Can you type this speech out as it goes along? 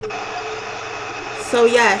So No,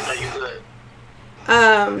 you yes.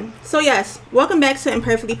 good. So yes, welcome back to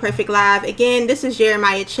Imperfectly Perfect Live. Again, this is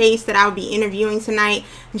Jeremiah Chase that I'll be interviewing tonight.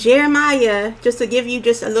 Jeremiah, just to give you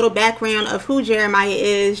just a little background of who Jeremiah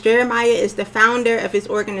is the founder of his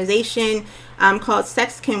organization called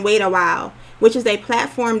Sex Can Wait a While, which is a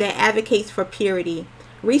platform that advocates for purity.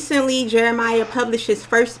 Recently, Jeremiah published his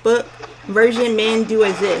first book, Virgin Men Do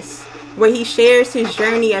Exist, where he shares his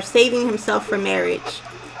journey of saving himself for marriage.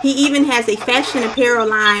 He even has a fashion apparel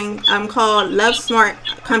line called Love Smart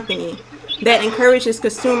Company that encourages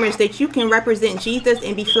consumers that you can represent Jesus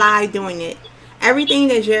and be fly doing it. Everything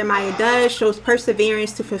that Jeremiah does shows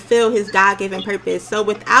perseverance to fulfill his God given purpose. So,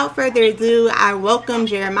 without further ado, I welcome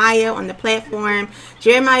Jeremiah on the platform.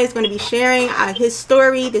 Jeremiah is going to be sharing his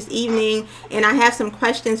story this evening, and I have some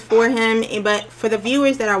questions for him. But for the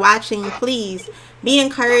viewers that are watching, please be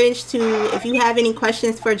encouraged to, if you have any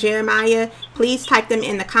questions for Jeremiah, please type them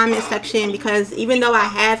in the comment section, because even though I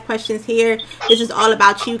have questions here, this is all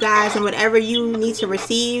about you guys, and whatever you need to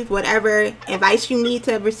receive, whatever advice you need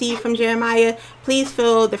to receive from Jeremiah, please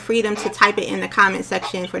feel the freedom to type it in the comment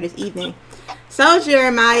section for this evening. So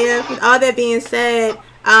Jeremiah, with all that being said,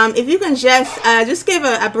 if you can just give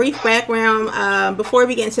a brief background before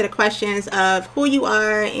we get into the questions of who you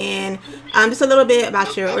are, and just a little bit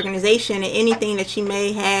about your organization and anything that you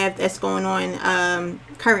may have that's going on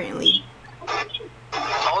currently.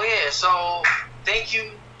 Oh yeah. So thank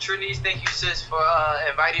you, Trinice. Thank you, sis, for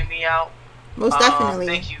inviting me out. Most definitely.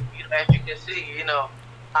 Thank you. As you can see,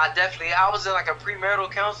 I was in like a premarital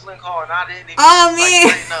counseling call, and I didn't even Oh like man.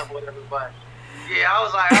 straighten up with everybody. Yeah, I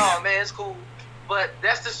was like, oh man, it's cool. But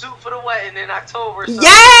that's the suit for the wedding in October, so you know,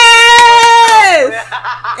 Yes.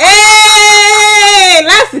 Hey,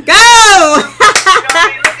 let's you know what I go.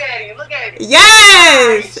 mean? Look at him, look at him.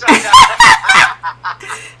 Yes. He's trying to.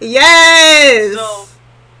 So, Yes.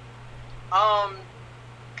 um,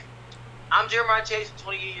 I'm Jeremiah Chase. I'm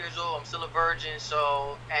 28 years old. I'm still a virgin.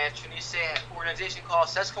 So, as Trinice said, an organization called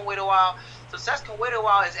Sex Can Wait a While. So, Sex Can Wait a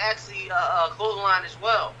While is actually a clothing line as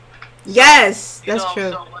well. So, Yes, that's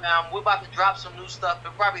true. we're about to drop some new stuff,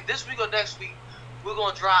 and probably this week or next week, we're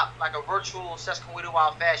gonna drop like a virtual Sex Can Wait a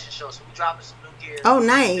While fashion show. So, we're dropping some new gear Oh, for people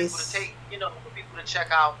to nice. take, for people to check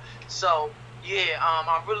out. So, yeah,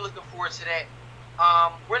 I'm really looking forward to that.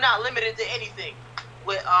 We're not limited to anything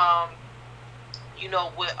with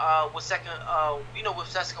with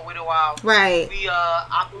Seska Wait a While. Right. We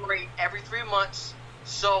operate every 3 months.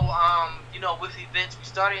 So with events, we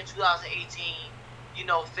started in 2018.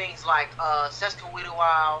 Things like Seska Wait a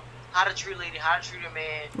While, how to treat a lady, how to treat a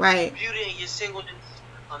man, Right. beauty in your singleness,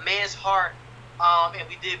 a man's heart. And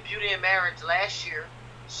we did beauty and marriage last year.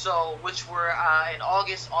 So, which were in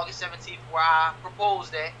August 17th, where I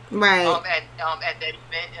proposed that Right. at that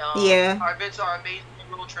event. Yeah. Our events are amazing,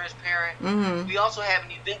 real transparent. Mhm. We also have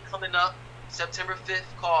an event coming up September 5th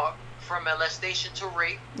called From Molestation to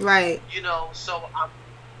Rape. Right. So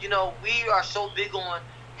we are so big on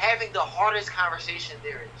having the hardest conversation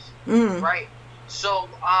there is, Mhm. right? So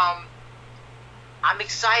I'm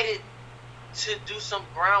excited to do some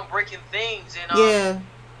groundbreaking things, and Yeah.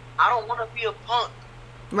 I don't want to be a punk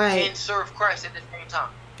Right. and serve Christ at the same time.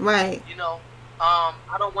 Right.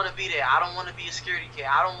 I don't want to be there. I don't want to be a security cat.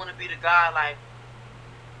 I don't want to be the guy like,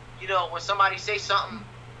 when somebody say something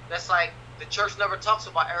that's like the church never talks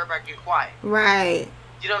about, everybody get quiet. Right.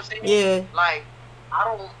 You know what I'm saying? Yeah. Like, I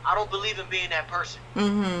don't believe in being that person.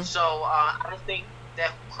 Mhm. So I don't think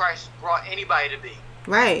that Christ brought anybody to be.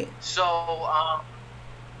 Right. So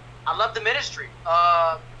I love the ministry.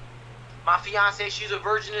 My fiance, she's a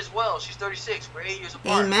virgin as well. She's 36. We're 8 years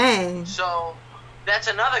apart. Amen. So that's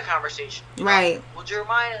another conversation. Right. Well,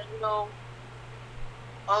 Jeremiah,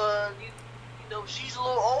 she's a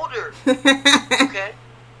little older. Okay.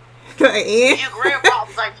 Yeah. Your grandpa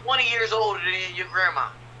was like 20 years older than your grandma.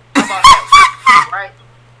 How about that? Right?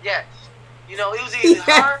 Yes. It was either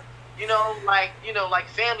her, like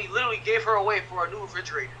family literally gave her away for a new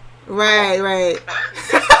refrigerator. Right. Right.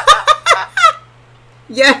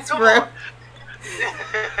 Yes, Come bro. on.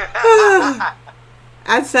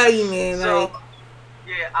 I tell you, man. So,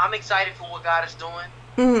 yeah, I'm excited for what God is doing.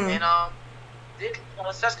 Mhm.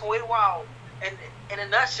 And Sex Can Wait a While. And in a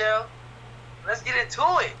nutshell, let's get into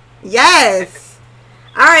it. Yes.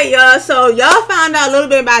 All right, y'all. So y'all found out a little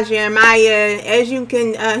bit about Jeremiah. As you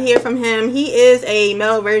can hear from him, he is a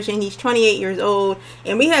male virgin. He's 28 years old,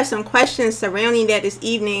 and we have some questions surrounding that this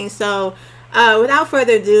evening. So, without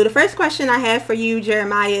further ado, the first question I have for you,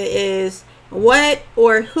 Jeremiah, is what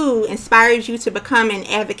or who inspired you to become an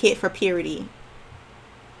advocate for purity?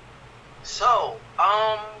 So,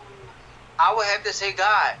 I would have to say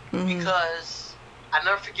God, Mhm. because I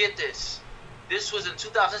never forget this. this was in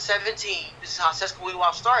 2017. This is how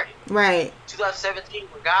Sesquipplewatt started. Right. 2017,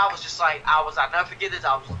 when God was just like, I'll never forget this.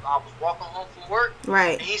 I was walking home from work.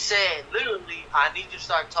 Right. And he said, literally, I need you to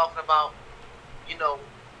start talking about,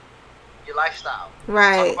 your lifestyle.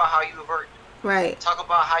 Right. Talk about how you avert. Right. Talk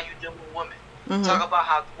about how you deal with women. Mm-hmm. Talk about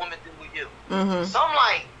how women deal with you. Mm-hmm. So I'm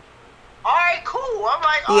like, all right, cool. I'm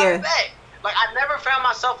like, all right, bet. Like, I never found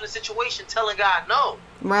myself in a situation telling God no.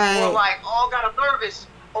 Right. Or like, oh, God, I'm nervous.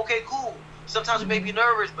 Okay, cool. Sometimes we may be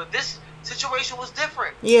nervous, but this situation was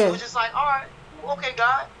different. Yeah. It was just like, all right, okay,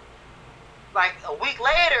 God. Like, a week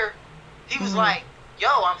later, he was like, yo,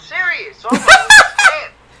 I'm serious. So I'm like,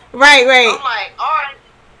 damn. Right.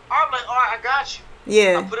 I'm like, all right, I got you.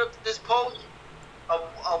 Yeah. I put up this post of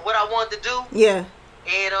what I wanted to do. Yeah.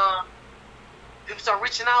 And people start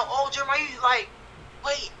reaching out. Oh, Jeremiah, you like,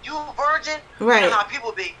 wait, you a virgin? Right. You know how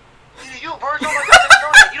people be. You a virgin? Oh my God, I didn't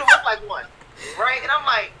know that. You don't look like one. Right? And I'm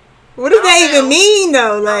like, what does that even mean,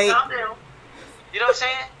 though? Like, you know what I'm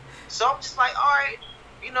saying? So I'm just like, all right,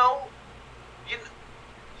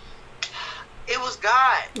 it was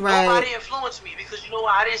God. Right. Nobody influenced me because you know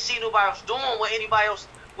what? I didn't see nobody else doing what anybody else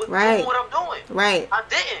was right. doing what I'm doing. Right. I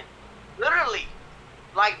didn't. Literally.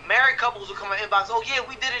 Like married couples would come in inbox, oh yeah,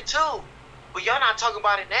 we did it too. But y'all not talking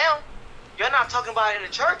about it now. Y'all not talking about it in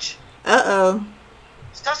the church. Uh-oh.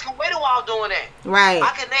 Sesquipplewatt doing that. Right.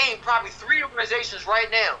 I can name probably 3 organizations right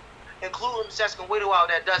now, including Sesquipplewatt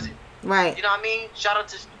that does it. Right. You know what I mean? Shout out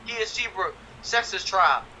to Kia Seabrook, Sexist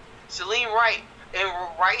Tribe, Celine Wright, and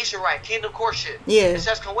Raisha Wright, Kingdom Courtship. Yeah. And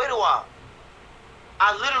Sesquipplewatt.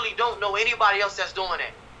 I literally don't know anybody else that's doing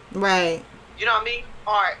that. Right. You know what I mean?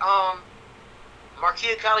 All right.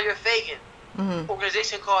 Markia Collier Fagan,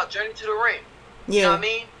 organization called Journey to the Ring. Yeah. You know what I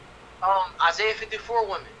mean? Isaiah 54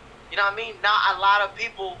 women. You know what I mean? Not a lot of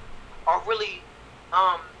people are really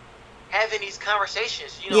having these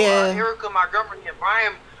conversations. You know, Erica Montgomery and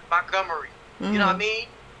Brian Montgomery. You know what I mean?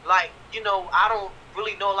 Like, I don't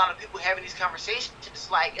really know a lot of people having these conversations.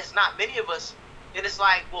 It's like, it's not many of us. And it's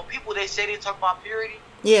like, well, people, they say they talk about purity.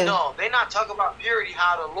 Yeah. No, they're not talking about purity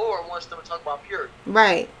how the Lord wants them to talk about purity.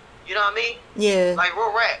 Right. You know what I mean? Yeah. Like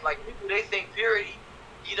real rap. Like people, they think purity,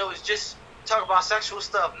 is just talk about sexual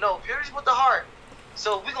stuff. No, purity's with the heart.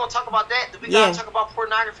 So if we're gonna talk about that, then we gotta talk about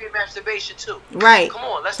pornography and masturbation too. Right. Come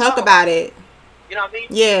on, let's talk about it. You know what I mean?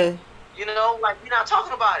 Yeah. Like we're not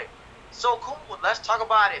talking about it. So cool. Let's talk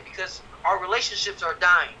about it because our relationships are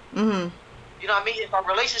dying. Mm-hmm. You know what I mean? If our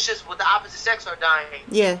relationships with the opposite sex are dying,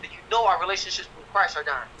 then our relationships with Christ are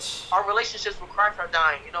dying. Our relationships with Christ are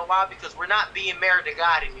dying. You know why? Because we're not being married to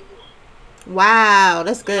God anymore. Wow,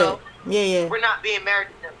 that's good. Yeah. We're not being married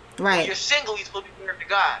to Him. Right. When you're single, you're supposed to be married to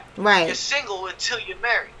God. Right. You're single until you're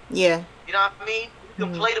married. Yeah. You know what I mean? You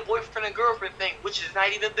can play the boyfriend and girlfriend thing, which is not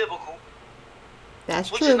even biblical. That's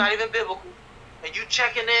true. Which is not even biblical. And you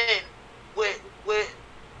checking in with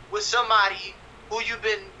somebody who you've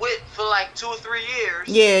been with for like 2 or 3 years.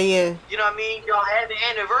 Yeah. You know what I mean? Y'all had the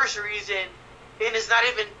anniversaries and it's not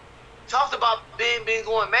even talked about being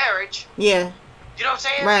going marriage. Yeah. You know what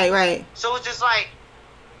I'm saying? Right. So it's just like,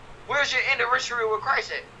 where's your anniversary with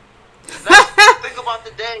Christ at? Let's think about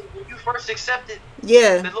the day when you first accepted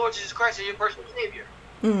the Lord Jesus Christ as your personal Savior.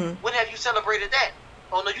 Mm-hmm. When have you celebrated that?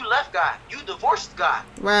 Oh no, you left God. You divorced God.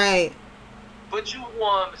 Right. But you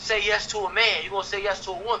want to say yes to a man. You want to say yes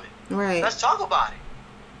to a woman. Right. Let's talk about it.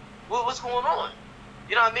 What's going on?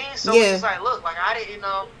 You know what I mean? So it's like, look, like I didn't.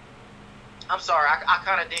 I'm sorry, I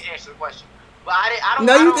kind of didn't answer the question, but I don't.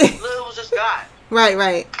 It was just God.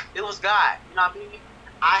 Right. It was God. You know what I mean?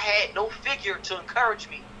 I had no figure to encourage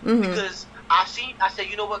me because I said,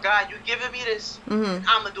 you know what, God, you giving me this, I'm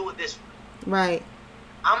gonna do it this way. Right.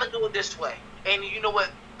 I'm gonna do it this way, and you know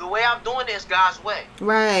what? The way I'm doing it is God's way.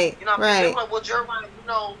 Right. You know what I mean? Like, well, Jeremiah,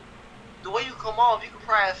 the way you come off, you can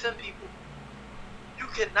probably offend people. You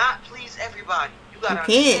cannot please everybody. You gotta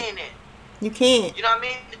understand that. You can't. You know what I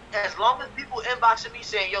mean? As long as people inboxing me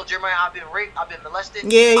saying, yo, Jeremiah, I've been raped, I've been molested,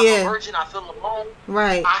 I'm a virgin, I feel alone.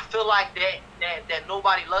 Right. I feel like that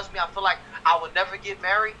nobody loves me. I feel like I would never get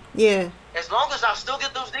married. Yeah. As long as I still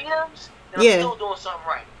get those DMs, then I'm still doing something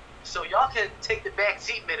right. So y'all can take the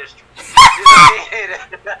backseat ministry.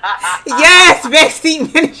 Yes,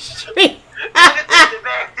 backseat ministry.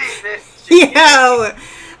 Yo,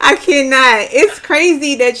 I cannot. It's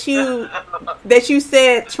crazy that you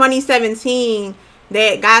said 2017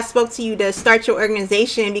 that God spoke to you to start your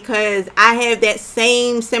organization, because I have that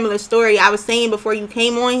same similar story. I was saying before you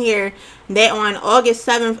came on here that on August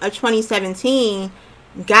 7th of 2017,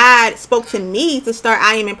 God spoke to me to start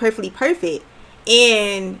I Am Imperfectly Perfect.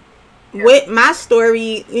 And with my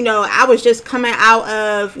story, I was just coming out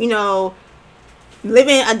of,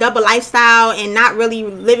 living a double lifestyle and not really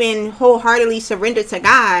living wholeheartedly surrendered to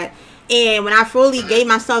God. And when I fully gave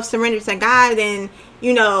myself surrendered to God, then,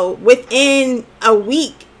 you know, within a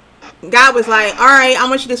week, God was like, all right, I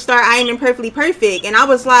want you to start I Am Imperfectly Perfect. And I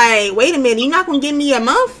was like, wait a minute, you're not going to give me a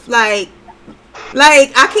month? Like,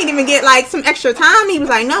 I can't even get, like, some extra time? He was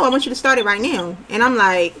like, no, I want you to start it right now. And I'm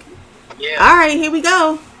like, Yeah. all right, here we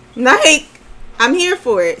go. Like, I'm here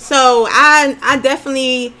for it. So I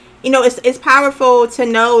definitely, you know, it's powerful to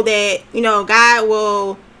know that, you know, God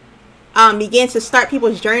will begin to start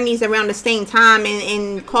people's journeys around the same time,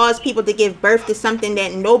 and cause people to give birth to something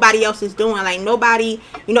that nobody else is doing. Like, nobody,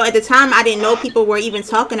 you know, at the time I didn't know people were even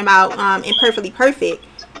talking about Imperfectly Perfect.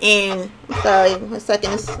 And sorry, 1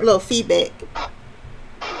 second, this little feedback.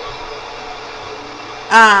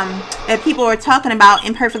 That people were talking about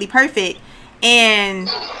Imperfectly Perfect, and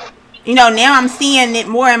you know, now I'm seeing it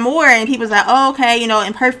more and more, and people's like, oh, okay, you know,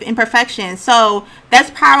 imperfection. So that's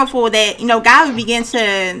powerful that, you know, God would begin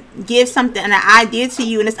to give something, an idea to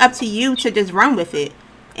you, and it's up to you to just run with it.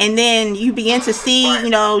 And then you begin to see, you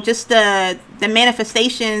know, just the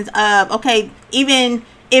manifestations of, okay, even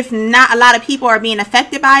if not a lot of people are being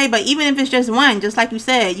affected by it, but even if it's just one, just like you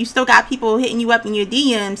said, you still got people hitting you up in your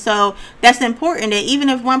DM. So that's important, that even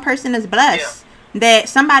if one person is blessed, that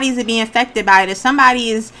somebody's being affected by it, that somebody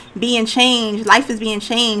is being changed, life is being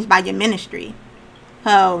changed by your ministry.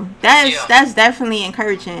 So that's definitely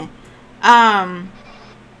encouraging.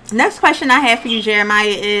 Next question I have for you, Jeremiah,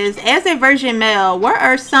 is, as a virgin male, what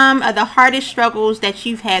are some of the hardest struggles that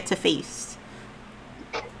you've had to face?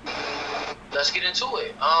 Let's get into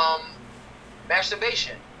it.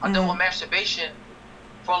 Masturbation. I've done with masturbation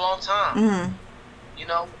for a long time. Mm-hmm. You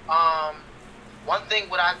know, one thing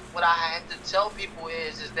what I have to tell people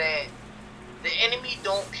is that the enemy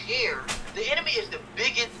don't care. The enemy is the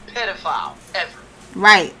biggest pedophile ever.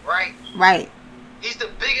 Right. Right. Right. He's the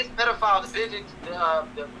biggest pedophile,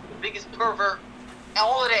 the biggest pervert.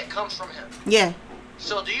 All of that comes from him. Yeah.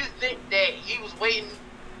 So do you think that he was waiting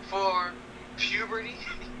for puberty?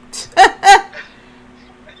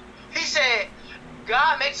 He said,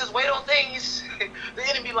 God makes us wait on things. The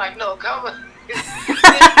enemy like, no, come on. The enemy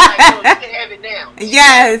like, no, you can have it now.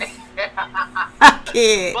 Yes. I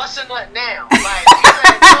can't. Bust a nut now. Like,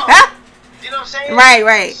 no. You know what I'm saying? Right,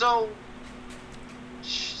 right. So,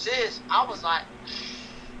 sis, I was like,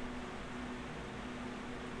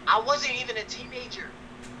 I wasn't even a teenager.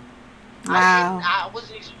 Wow. I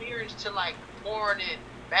wasn't experienced to, like, porn and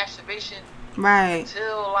masturbation. Right.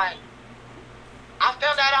 Until, like, I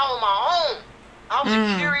found that out on my own. I was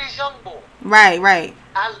a curious young boy. Right, right.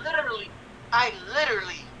 I literally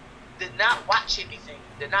did not watch anything.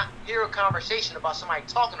 Did not hear a conversation about somebody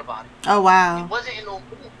talking about it. Oh, wow. It wasn't in no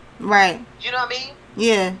movie. Right. You know what I mean?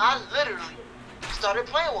 Yeah. I literally started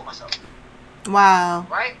playing with myself. Wow.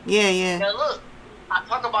 Right? Yeah, yeah. Now look, I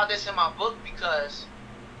talk about this in my book because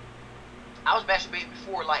I was masturbating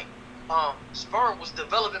before, like, sperm was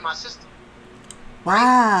developing my system.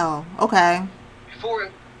 Wow. Right? Okay. Before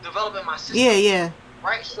it developing my system. Yeah, yeah.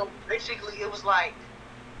 Right? So basically it was like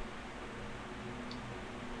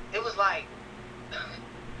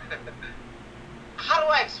how do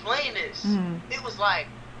I explain this? It was like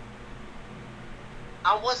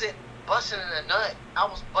I wasn't busting in a nut. I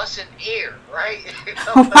was busting air, right?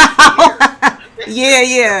 Wow. Yeah,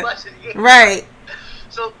 yeah. Right.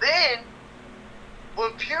 So then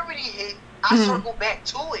when puberty hit, I circled back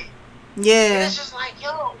to it. Yeah. And it's just like,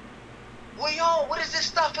 what is this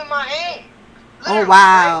stuff in my hand? Literally, oh,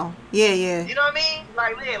 wow. Right? Yeah, yeah. You know what I mean?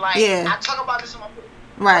 Like, I talk about this in my book.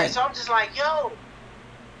 Right. So I'm just like,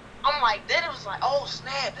 I'm like, then it was like, oh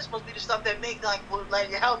snap, this must be the stuff that make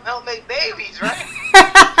help make babies, right?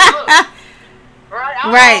 Look, right?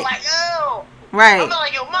 I'm like, yo. Right. I'm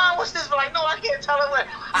like, yo, mom, what's this? But like, no, I can't tell her what.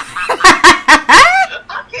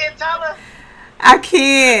 I can't tell her. I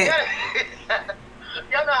can't.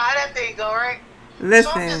 Y'all know how that thing go, right?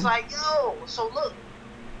 Listen. So I'm just like, so look,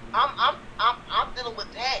 I'm dealing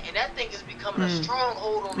with that, and that thing is becoming a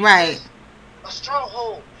stronghold on me. Right. A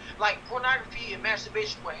stronghold. Like, pornography and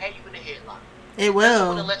masturbation will have you in a headlock. It will. It doesn't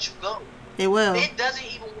want to let you go. It will. It doesn't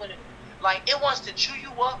even want to, like, it wants to chew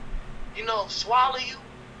you up, swallow you,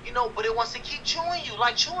 but it wants to keep chewing you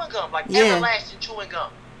like chewing gum, like everlasting chewing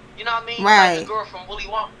gum. You know what I mean? Right. Like the girl from Willy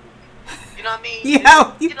Wonka. You know what I mean? You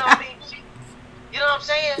know what I mean? You know what I'm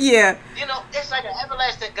saying? Yeah. It's like an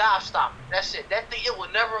everlasting gobstopper. That's it. That thing, it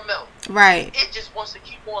will never melt. Right. It just wants to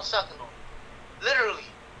keep on sucking on it. Literally.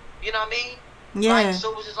 You know what I mean? Yeah. Like,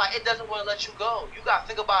 so it's just like, it doesn't want to let you go. You got to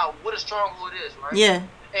think about what a stronghold is, right? Yeah.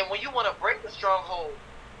 And when you want to break a stronghold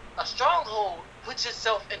puts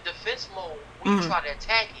itself in defense mode when you try to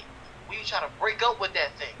attack it. when you try to break up with that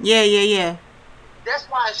thing. Yeah. That's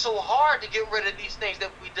why it's so hard to get rid of these things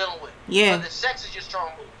that we dealing with. Yeah. Whether sex is your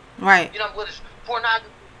strong move. Right. You know, whether it's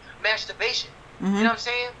pornography, masturbation. Mm-hmm. You know what I'm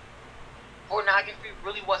saying? Pornography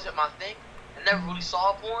really wasn't my thing. I never really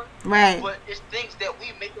saw porn. Right. But it's things that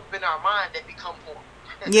we make up in our mind that become porn.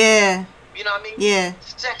 Yeah. You know what I mean? Yeah.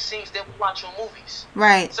 Sex scenes that we watch on movies.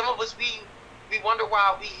 Right. Some of us we wonder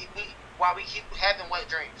why we keep having wet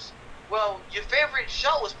dreams. Well, your favorite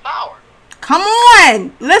show is Power. Come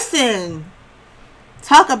on, listen.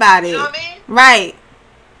 Talk about it. You know what I mean? Right.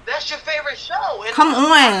 That's your favorite show. And Come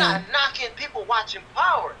on. I'm not knocking people watching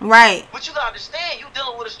Power. Right. But you gotta understand, you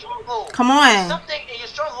dealing with a stronghold. Come on. Something in your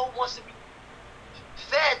stronghold wants to be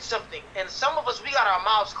fed something, and some of us we got our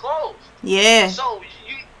mouths closed. Yeah. So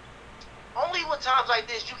you only with times like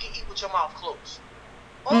this you can eat with your mouth closed.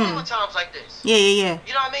 Only with times like this. Yeah.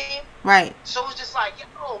 You know what I mean? Right. So it's just like,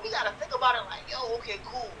 yo, we gotta think about it like, yo, okay,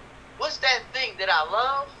 cool. What's that thing that I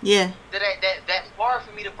love? Yeah. That's hard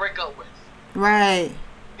for me to break up with. Right.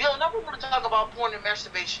 You know, now we want to talk about porn and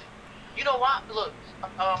masturbation. You know what? Look,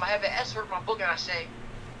 I have an excerpt in my book, and I say,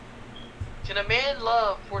 can a man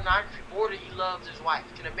love pornography more than he loves his wife?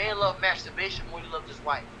 Can a man love masturbation more than he loves his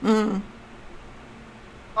wife? Mm-hmm.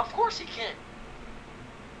 Of course he can.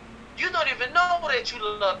 You don't even know that you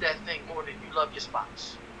love that thing more than you love your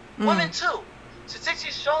spouse. Women too.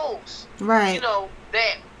 Statistics shows, right. you know,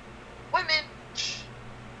 that women,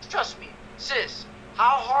 trust me, sis,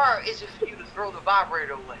 how hard is it for you to throw the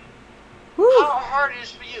vibrator away? Woo. How hard it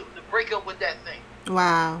is for you to break up with that thing?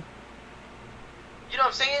 Wow. You know what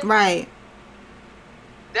I'm saying? Right.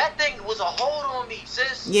 That thing was a hold on me,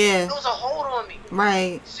 sis. Yeah. It was a hold on me.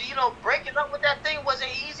 Right. So, you know, breaking up with that thing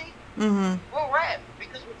wasn't easy. Mm-hmm. We'll rap.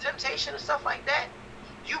 Because with temptation and stuff like that,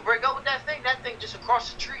 you break up with that thing just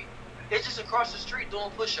across the street. It's just across the street doing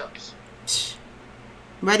push-ups.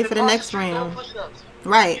 Ready for the next round. Push-ups.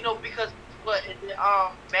 Right. You know, because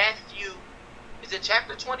Matthew, is it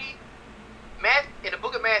chapter 20? In the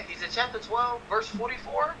book of Matthew, is it chapter 12, verse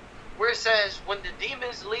 44? Where it says, when the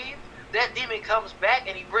demons leave, that demon comes back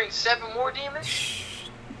and he brings 7 more demons.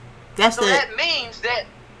 That means that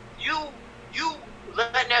you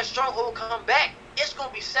letting that stronghold come back, it's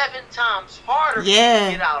gonna be 7 times harder for you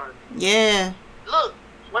to get out of it. Yeah. Look,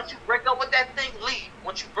 once you break up with that thing, leave.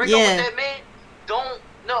 Once you break up with that man, don't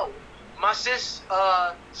know. My sis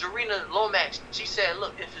Zarina Lomax, she said,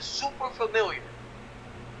 look, if it's super familiar,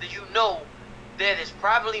 then you know that it's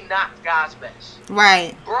probably not God's best.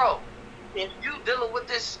 Right. Bro, if you dealing with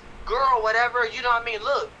this girl or whatever, you know what I mean?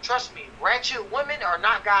 Look, trust me, ratchet women are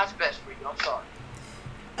not God's best for you. I'm sorry.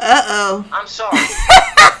 Uh-oh. I'm sorry. You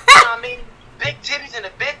know what I mean? Big titties and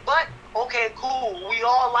a big butt? Okay, cool. We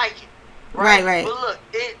all like it. Right. But look,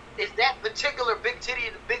 is that particular big titty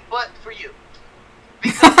and a big butt for you?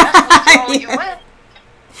 Because that's what's drawing you in.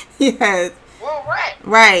 Yes. We're rat.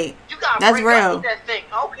 Right. You gotta that's break real. up with that thing.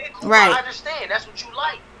 Okay, cool. Right. I understand. That's what you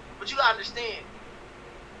like. But you gotta understand,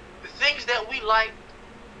 the things that we like,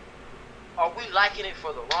 are we liking it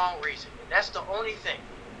for the wrong reason? And that's the only thing.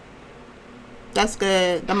 That's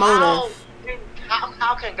good. The motive.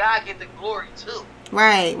 How can God get the glory too?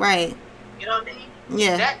 Right. You know what I mean?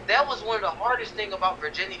 Yeah. That was one of the hardest thing about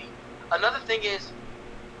virginity. Another thing is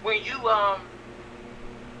when you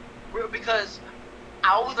because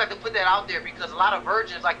I always like to put that out there because a lot of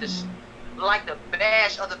virgins like this like to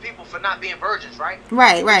bash other people for not being virgins, right?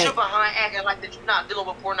 Right. But you're behind acting like that you're not dealing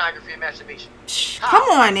with pornography and masturbation. Come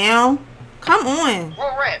on now. Come on.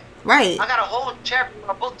 Real rap. Right. I got a whole chapter in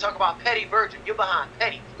my book talk about petty virgin. You're behind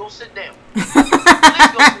petty. Go sit down. Please go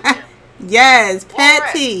sit down. Yes,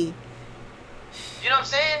 petty. You know what I'm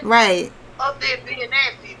saying? Right. Up there being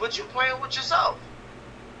nasty, but you playing with yourself.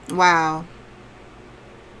 Wow.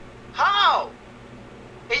 How?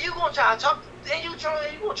 And you gonna try to talk? And you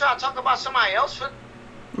gonna try to talk about somebody else?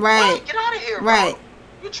 Right. Wait, get out of here, bro. Right.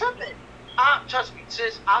 You tripping? Trust me,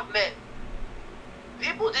 sis. I've met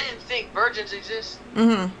people didn't think virgins exist,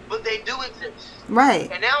 but they do exist. Right.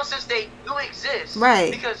 And now since they do exist,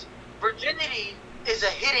 right? Because virginity is a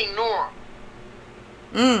hitting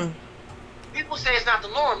norm. People say it's not the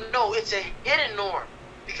norm. No, it's a hidden norm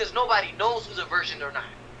because nobody knows who's a virgin or not.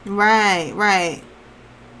 Right.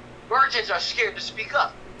 Virgins are scared to speak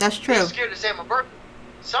up. That's true. They're scared to say I'm a virgin.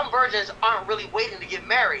 Some virgins aren't really waiting to get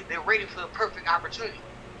married. They're waiting for the perfect opportunity.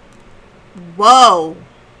 Whoa.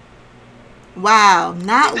 Wow.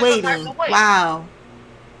 Not waiting. Wow.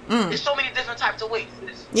 There's so many different types of waits.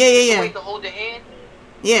 Yeah. It's the wait to hold their hand.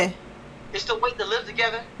 Yeah. It's the wait to live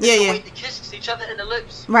together. It's the wait to kiss each other in the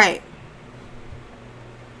lips. Right.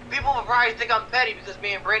 People will probably think I'm petty because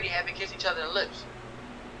me and Brady haven't kissed each other in the lips.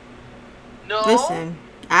 No. Listen,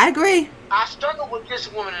 I agree. I struggle with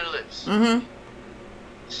kissing women in the lips. Mm-hmm.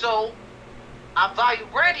 So I value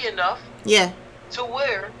Brandy enough Yeah. to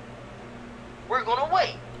where we're gonna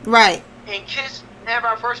wait. Right. And have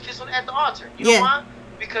our first kiss at the altar. You know why?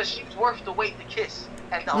 Because she's worth the wait to kiss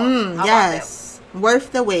at the altar. How yes. About that?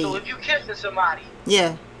 Worth the wait. So if you kissing somebody,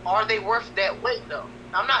 yeah, are they worth that wait though?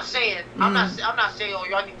 I'm not saying I'm not saying oh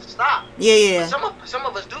y'all need to stop. Yeah. But some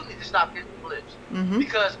of us do need to stop kissing the lips.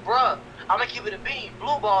 Because bruh, I'm gonna keep it a bean.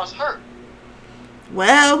 Blue balls hurt.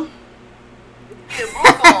 Well. Yeah,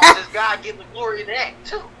 blue balls is God giving glory in that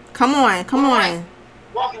too. Come on. Right.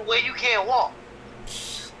 Walking where you can't walk.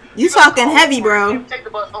 You talking heavy, bro. Take the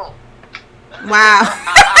bus home. Wow.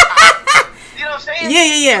 You know what I'm saying?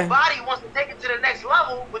 Yeah. Your body wants to take it to the next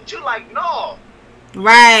level, but you like, no.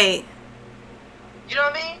 Right. You know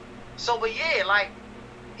what I mean? So, but yeah, like,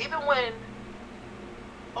 even when,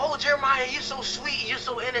 oh, Jeremiah, you're so sweet, you're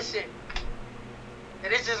so innocent.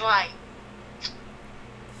 And it's just like,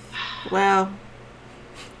 well,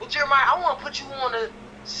 Jeremiah, I want to put you on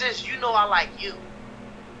since you know I like you.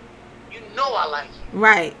 You know I like you.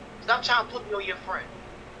 Right. Stop trying to put me on your friend.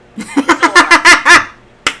 You know I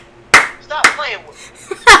like you. Stop playing with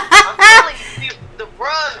me. I'm telling you, the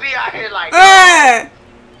bros be out here like,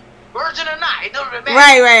 virgin or not, it don't even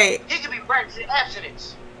matter. Right. He could be practicing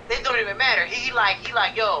abstinence. It don't even matter. He like,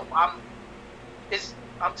 yo, I'm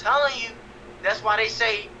telling you, that's why they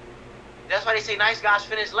say nice guys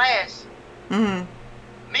finish last. Me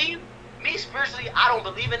spiritually, I don't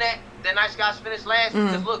believe in that nice guys finish last.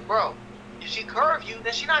 Because look, bro, if she curve you,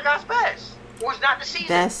 then she not God's best. Or it's not the season.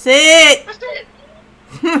 That's it.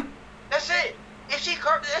 That's it. If she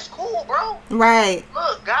curve, that's cool, bro. Right.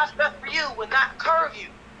 Look, God's best for you will not curve you.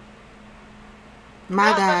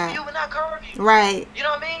 My God. God's best for you will not curve you. Right. You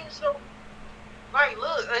know what I mean? So, like,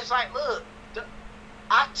 look, it's like, look,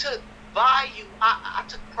 I took value, I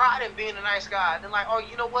took pride in being a nice guy. And then, like, oh,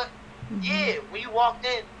 you know what? Yeah, when you walked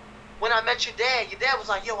in, when I met your dad was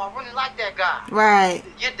like, yo, I really like that guy. Right.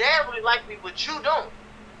 Your dad really liked me, but you don't.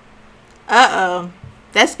 Uh-oh.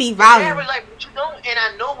 That speaks volume. Your dad really like me, but you don't. And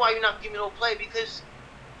I know why you're not giving me no play, because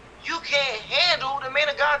you can't handle the man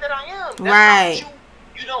of God that I am. That's right. Not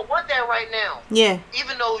you don't want that right now. Yeah.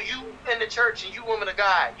 Even though you in the church and you women of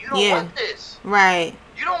God, you don't want this. Right.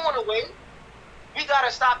 You don't want to wait. We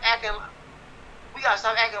gotta stop acting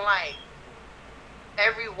like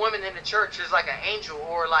every woman in the church is like an angel,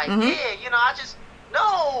 or like,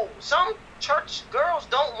 no. Some church girls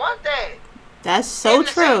don't want that. That's so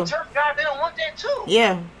true. Same church guys, they don't want that too.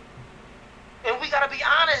 Yeah. And we gotta be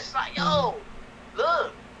honest, like, yo,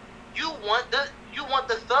 look, you want the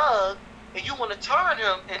thug, and you want to turn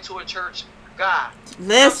him into a church guy.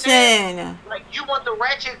 Listen. You know like, you want the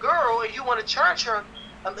ratchet girl, and you want to turn her.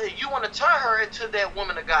 You want to turn her into that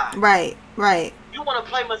woman of God. Right. You want to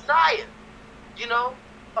play Messiah. You know,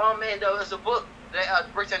 and there's a book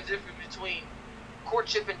that breaks down the difference between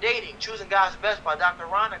courtship and dating, Choosing God's Best by Dr.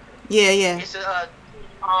 Ronica. Yeah. It's and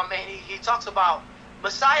he talks about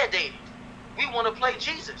Messiah dating. We want to play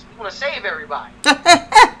Jesus. We want to save everybody.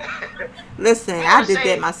 Listen, I did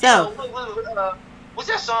that myself. You know, what's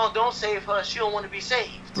that song? Don't save her. She don't want to be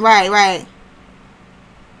saved. Right.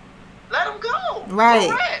 Let him go. Right.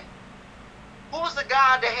 Correct. Who was the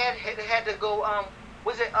guy that had to go?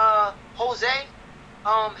 Was it Jose?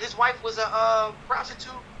 His wife was a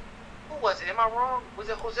prostitute. Who was it? Am I wrong? Was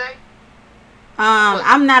it Jose?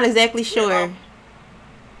 I'm not exactly sure.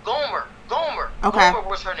 Gomer. Okay. Gomer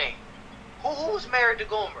was her name. Who was married to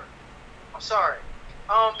Gomer? I'm sorry.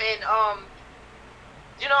 You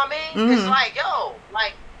know what I mean? It's like, yo,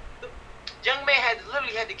 like, the young man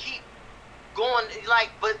literally had to keep going, like,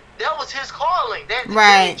 but that was his calling. That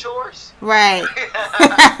ain't yours. Right.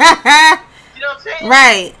 You know what I'm saying?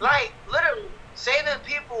 Right. Like, literally, saving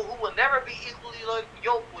people who will never be equally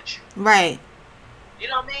yoked with you. Right. You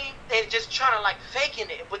know what I mean? And just trying to, like, faking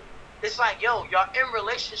it. But it's like, yo, y'all in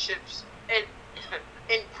relationships and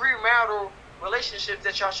in premarital relationships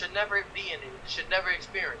that y'all should never be in, and should never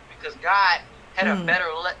experience, because God had a better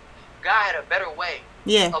way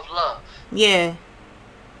of love. Yeah.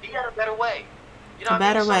 He had a better way. You know what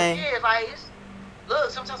I mean? So, yeah, like,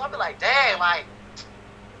 look, sometimes I'll be like, dang, like,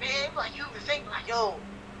 man, like, you think, like, yo,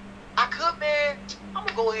 I could, man, I'm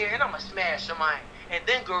gonna go here and I'm gonna smash somebody, and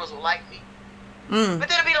then girls will like me. But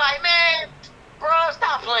then it'll be like, man, bro,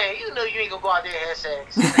 stop playing. You know you ain't gonna go out there and have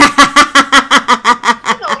sex. You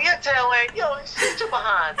know your tail ain't, yo, sit your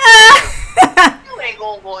behind. You ain't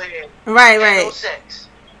gonna go ahead and have no sex.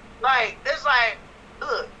 Like, it's like,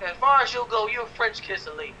 look, as far as you'll go, you'll French kiss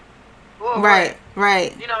a lady. Right.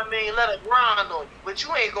 You know what I mean? Let her grind on you. But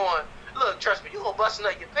you ain't going, look, trust me, you gonna busting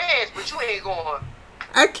up your pants, but you ain't going,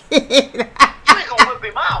 I can't. You ain't gonna whip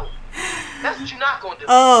him out. That's what you're not gonna do.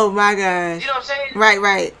 Oh my gosh. You know what I'm saying?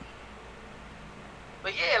 Right.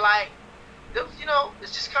 But yeah, like, you know,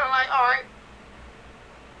 it's just kind of like, all right,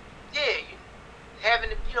 yeah, having,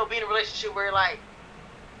 you know, be in a relationship where like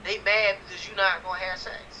they mad because you're not gonna have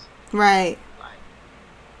sex. Right. Like,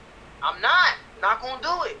 I'm not gonna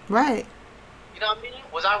do it. Right. You know what I mean?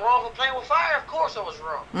 Was I wrong for playing with fire? Of course I was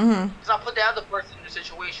wrong. Because I put the other person in a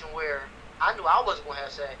situation where I knew I wasn't gonna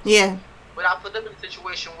have sex. Yeah. But I put them in a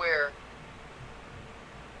situation where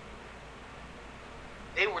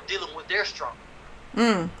they were dealing with their struggle.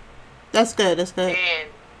 That's good. And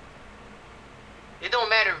it don't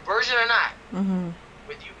matter virgin or not.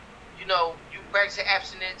 With you know, you practicing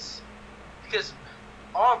abstinence, because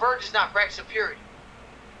all virgins not practicing purity.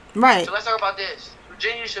 Right. So let's talk about this.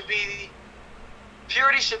 Purity should be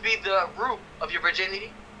the root of your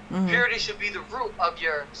virginity. Purity should be the root of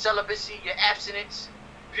your celibacy, your abstinence.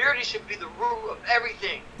 Purity should be the root of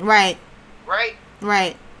everything. Right. Right?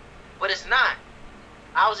 Right. But it's not.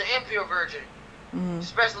 I was an impure virgin.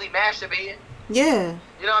 Especially masturbating. Yeah.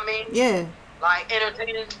 You know what I mean? Yeah. Like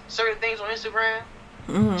entertaining certain things on Instagram.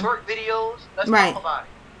 Twerk videos. Let's Right. talk about it.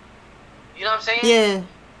 You know what I'm saying? Yeah.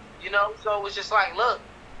 You know, so it's just like, look,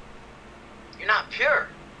 you're not pure.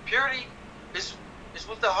 Purity is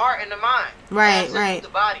with the heart and the mind. Right, It's right. with the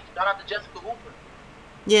body. Shout out to Jessica Hooper.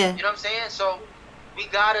 Yeah. You know what I'm saying? So we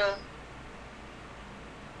gotta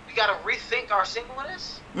rethink our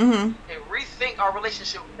singleness and rethink our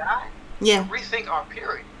relationship with God. Yeah. And rethink our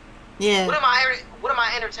purity. Yeah. What am I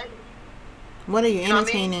entertaining? What are you know what I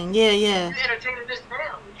entertaining? mean? Yeah. You entertaining this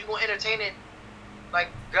now. You gonna entertain it. Like,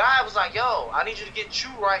 God was like, yo, I need you to get you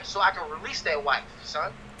right so I can release that wife,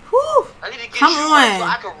 son. Whew. I need to get Come you on. right so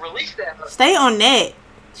I can release that husband. Stay on that.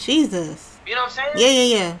 Jesus. You know what I'm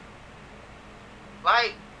saying? Yeah.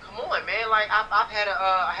 Like, come on, man. Like, I had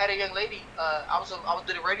a young lady. I was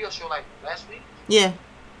doing a radio show like last week. Yeah.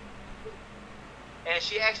 And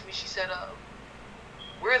she asked me. She said,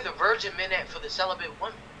 "Where are the virgin men at for the celibate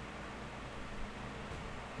women?"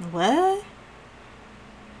 What?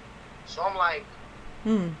 So I'm like,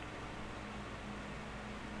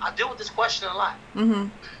 I deal with this question a lot.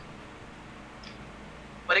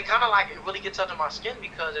 But it kind of like, it really gets under my skin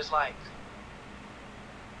because it's like,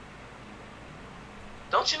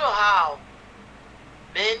 don't you know how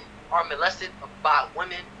men are molested by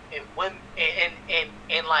women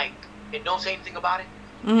and like, and don't say anything about it?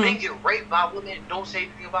 Men get raped by women and don't say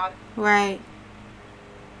anything about it. Right.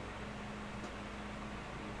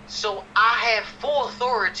 So I have full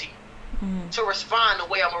authority to respond the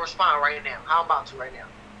way I'm gonna respond right now. How I'm about to right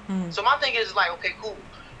now. So my thing is like, okay, cool.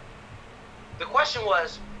 The question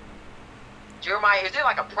was, Jeremiah, is there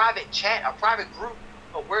like a private chat, a private group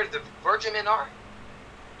of where the virgin men are?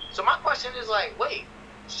 So my question is like, wait,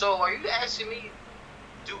 so are you asking me,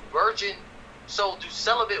 do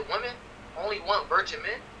celibate women only want virgin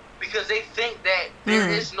men? Because they think that there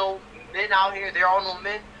is no men out here, there are no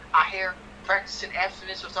men out here practicing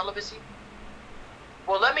abstinence or celibacy?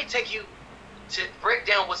 Well, let me take you to break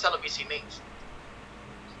down what celibacy means.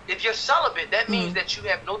 If you're celibate, that means that you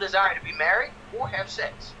have no desire to be married or have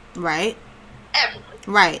sex. Right. Ever.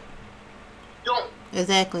 Right. Don't.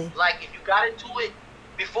 Exactly. Like, if you got into it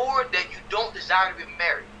before, that you don't desire to be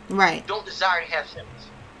married. Right. You don't desire to have sex.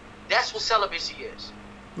 That's what celibacy is.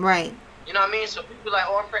 Right. You know what I mean? So people are like,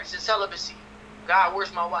 oh, I'm practicing celibacy. God,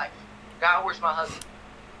 where's my wife? God, where's my husband?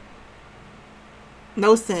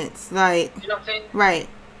 No sense. Like. You know what I'm saying? Right.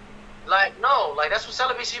 Like, no. Like, that's what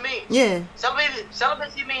celibacy means. Yeah.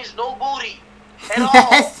 Celibacy means no booty at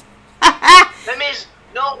Yes. all. That means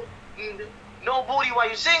no booty while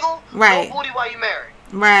you're single. Right. No booty while you're married.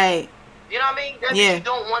 Right. You know what I mean? That means you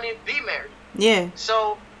don't want to be married. Yeah.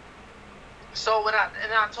 So when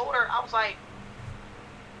I told her, I was like,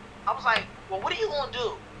 well, what are you gonna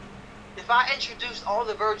do if I introduce all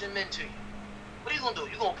the virgin men to you? What are you gonna do?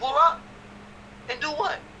 You gonna pull up and do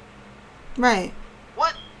what? Right.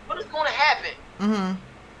 What is gonna happen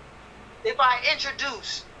if I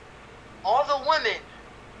introduce all the women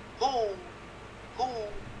who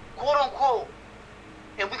quote unquote,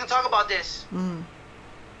 and we can talk about this,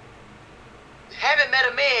 haven't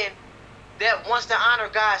met a man that wants to honor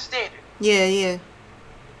God's standard? Yeah.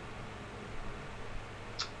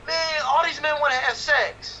 Man, all these men want to have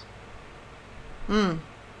sex.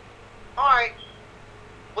 Alright.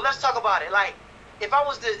 Well, let's talk about it. Like, if I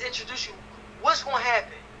was to introduce you, what's going to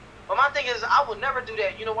happen? But my thing is, I would never do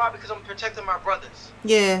that. You know why? Because I'm protecting my brothers.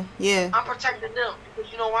 Yeah. I'm protecting them.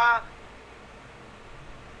 Because you know why?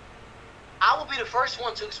 I will be the first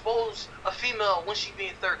one to expose a female when she's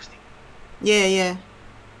being thirsty. Yeah.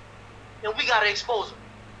 And we got to expose them.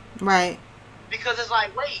 Right. Because it's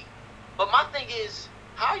like, wait, but my thing is,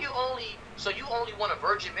 how you only want a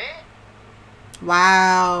virgin man?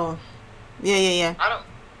 Wow. Yeah. I don't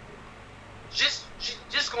just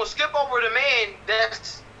gonna skip over the man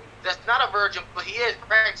that's not a virgin, but he is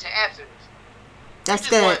practicing abstinence. That's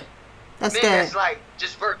good. That's good. That's like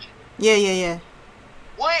just virgin. Yeah.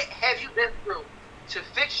 What have you been through to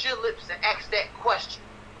fix your lips to ask that question?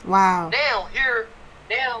 Wow. Now here's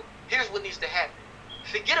what needs to happen.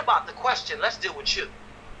 Forget about the question. Let's deal with you.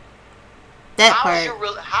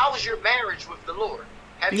 How is your marriage with the Lord?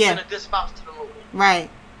 Have you been a good spouse to the Lord? Right.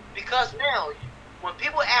 Because now, when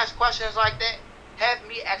people ask questions like that, have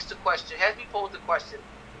me ask the question. Have me pose the question.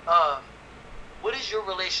 What is your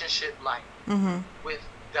relationship like with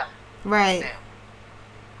God? Right. Now,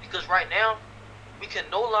 because right now, we can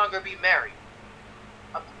no longer be married.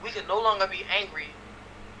 We can no longer be angry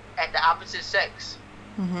at the opposite sex.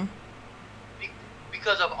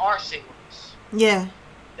 Because of our singleness. Yeah.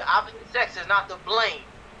 The opposite sex is not to blame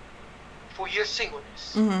for your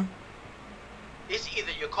singleness. It's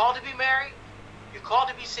either you're called to be married, you're called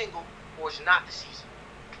to be single, or it's not the season.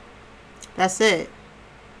 That's it.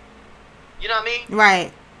 You know what I mean?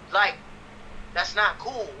 Right. Like, that's not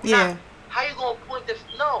cool. Yeah. How you gonna point the...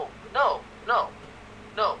 No.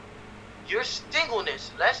 Your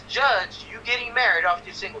singleness, let's judge you getting married off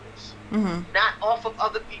your singleness. Not off of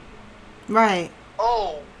other people. Right.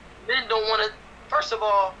 Oh, men don't want to... First of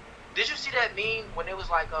all, did you see that meme when it was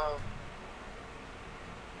like,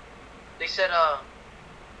 they said,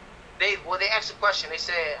 they asked a question. They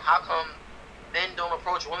said, how come men don't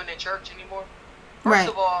approach women in church anymore? First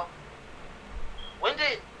of all, when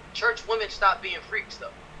did church women stop being freaks,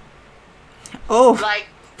 though? Oh. Like,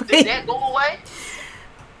 did that go away?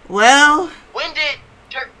 Well. When did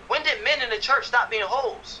men in the church stop being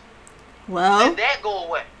hoes? Well. Did that go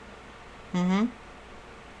away?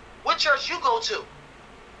 What church you go to?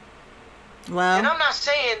 Well. And I'm not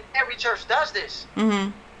saying every church does this.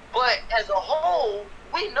 But as a whole,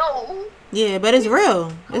 we know who. Yeah, but it's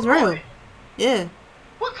real. It's real. Yeah.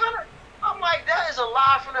 What kind of... I'm like, that is a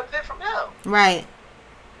lie from the pit from hell. Right.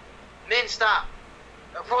 Men stop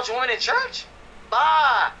approaching women in church?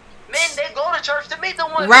 Bye. Men, they go to church to meet the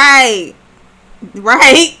women. Right.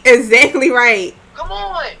 Exactly right. Come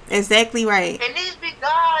on. Exactly right. And these be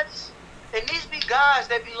guys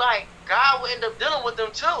that be like, God will end up dealing with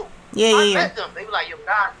them too. I met them. They be like, yo,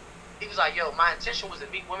 God... He was like, yo, my intention was to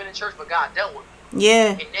meet women in church, but God dealt with me.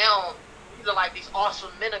 Yeah. And now, these are like these awesome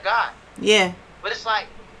men of God. Yeah. But it's like,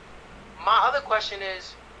 my other question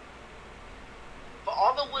is, for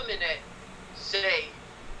all the women that say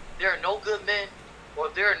there are no good men, or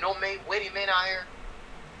there are no waiting men out here,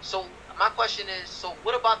 so my question is, so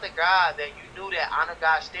what about the guy that you knew that honor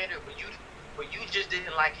God's standard, but you just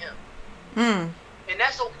didn't like him? And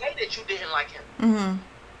that's okay that you didn't like him.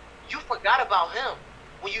 You forgot about him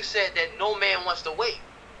when you said that no man wants to wait.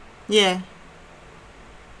 Yeah.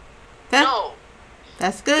 No.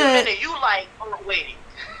 That's good. The men that you like aren't waiting.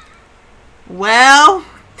 Well.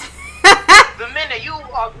 The men that you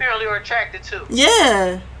apparently are attracted to.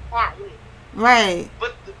 Yeah. Aren't waiting. Right.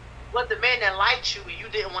 But the man that liked you and you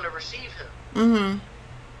didn't want to receive him.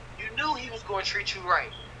 You knew he was going to treat you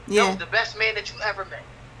right. Yeah. That was the best man that you ever met.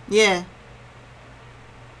 Yeah.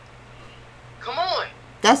 Come on.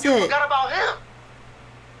 That's you it. Forgot about him.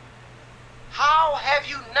 How have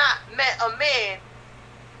you not met a man?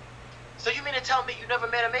 So you mean to tell me you never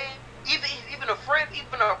met a man? Even a friend,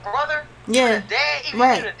 even a brother, yeah. even a dad,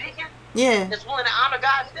 even a deacon? Yeah. That's willing to honor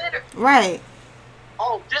God's standard? Right.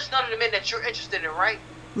 Oh, just none of the men that you're interested in, right?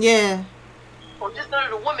 Yeah. Or just none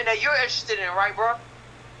of the women that you're interested in, right, bro?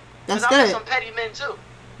 That's good. I met some petty men, too.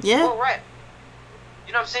 Yeah. Well, right.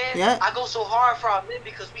 You know what I'm saying? Yeah. I go so hard for our men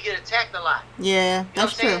because we get attacked a lot. Yeah,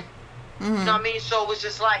 that's true. You know what I mean? So it's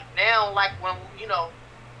just like now, like when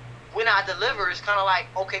I deliver, it's kind of like,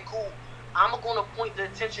 okay, cool. I'm going to point the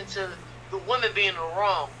attention to the women being in the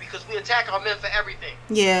wrong because we attack our men for everything.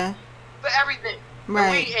 Yeah. For everything.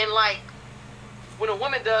 Right. And like, when a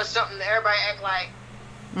woman does something, everybody act like.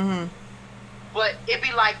 But it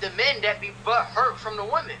be like the men that be butt hurt from the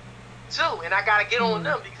women too, and I gotta get on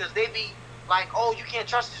them because they be like, oh, you can't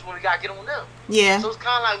trust this woman, we gotta get on them. Yeah. So it's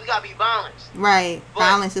kind of like we gotta be balanced. Right. But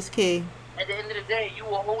balance is key. At the end of the day, you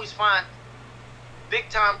will always find big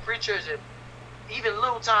time preachers and even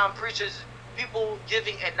little time preachers, people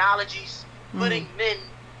giving analogies, putting men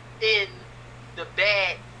in the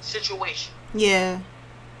bad situation. Yeah.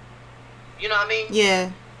 You know what I mean?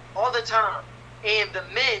 Yeah. All the time. And the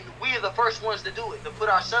men, we are the first ones to do it, to put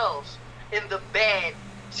ourselves in the bad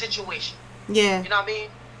situation. Yeah. You know what I mean?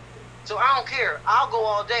 So I don't care. I'll go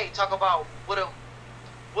all day talk about what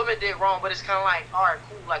women did wrong, but it's kind of like, all right,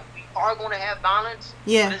 cool. Like, we are going to have balance.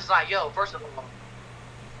 Yeah. But it's like, yo, first of all,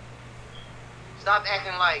 stop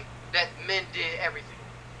acting like that men did everything.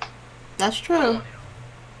 That's true.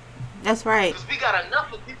 That's right. Because we got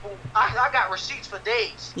enough of people. I got receipts for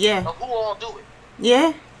days. Yeah. Of who all do it.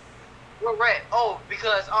 Yeah. We're red. Oh,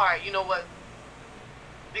 because, all right, you know what?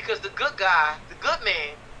 Because the good guy, the good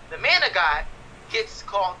man, the man of God gets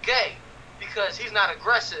called gay because he's not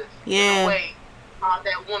aggressive in the way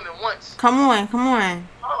that woman wants. Come on.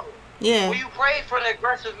 Oh. Yeah. When you pray for the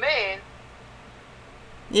aggressive man,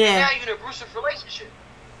 yeah. Now you're in an abusive relationship.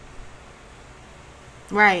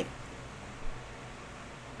 Right.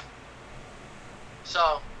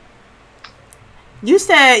 So. You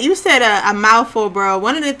said a mouthful, bro.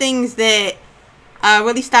 One of the things that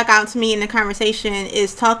really stuck out to me in the conversation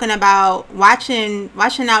is talking about watching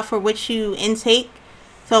out for what you intake.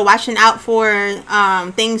 So watching out for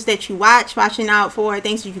things that you watch, watching out for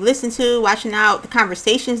things that you listen to, watching out the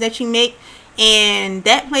conversations that you make. And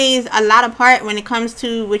that plays a lot of part when it comes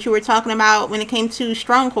to what you were talking about when it came to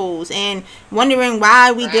strongholds and wondering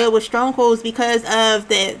why we deal with strongholds because of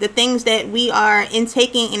the things that we are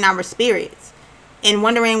intaking in our spirits. And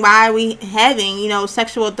wondering why we having,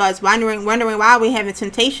 sexual thoughts, wondering why we having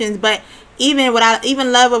temptations. But even what I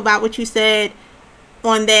even love about what you said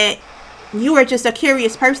on that, you were just a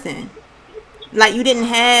curious person. Like you didn't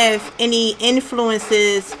have any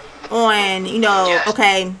influences on,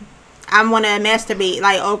 okay, I want to masturbate,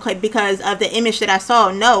 like, okay, because of the image that I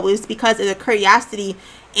saw. No, it's because of the curiosity.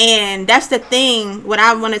 And that's the thing. What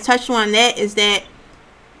I want to touch on that is that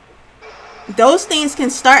those things can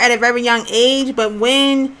start at a very young age, but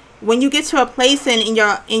when you get to a place and in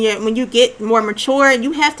your when you get more mature,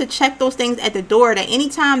 you have to check those things at the door. That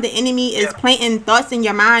anytime the enemy is planting thoughts in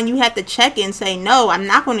your mind, you have to check and say, no, I'm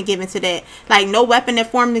not going to give into that. Like, no weapon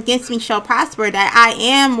that formed against me shall prosper, that I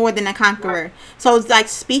am more than a conqueror. Right. So it's like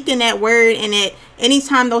speaking that word, and it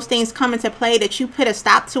anytime those things come into play, that you put a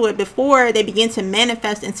stop to it before they begin to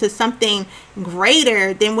manifest into something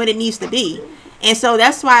greater than what it needs to be. And so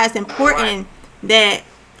that's why it's important that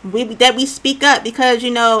we speak up, because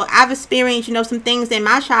I've experienced some things in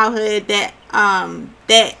my childhood that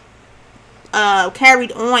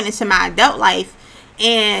carried on into my adult life,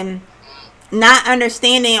 and not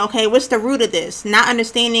understanding, okay, what's the root of this? Not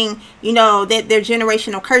understanding, that they're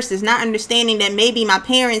generational curses. Not understanding that maybe my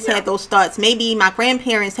parents had those thoughts. Maybe my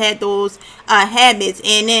grandparents had those habits,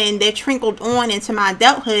 and then they're trickled on into my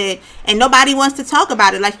adulthood, and nobody wants to talk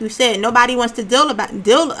about it. Like you said, nobody wants to deal about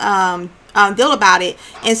it.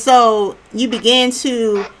 And so you begin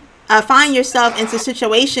to find yourself into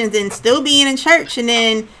situations and still being in church and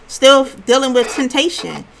then still dealing with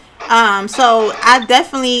temptation. So I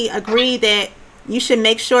definitely agree that you should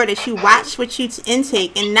make sure that you watch what you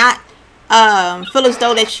intake and not feel as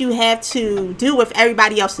though that you have to do what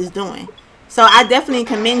everybody else is doing. So I definitely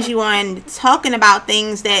commend you on talking about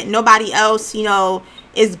things that nobody else,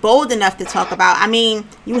 is bold enough to talk about. I mean,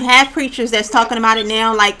 you have preachers that's talking about it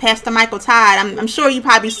now, like Pastor Michael Todd. I'm sure you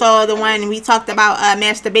probably saw the one we talked about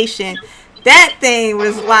masturbation. That thing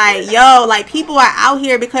was like, yo, like people are out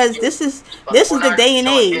here because this is the day and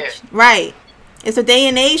age, right? It's a day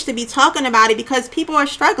and age to be talking about it because people are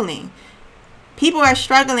struggling.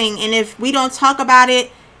 And if we don't talk about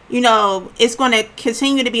it, it's going to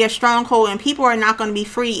continue to be a stronghold, and people are not going to be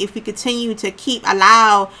free if we continue to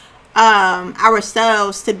allow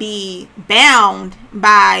ourselves to be bound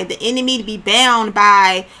by the enemy, to be bound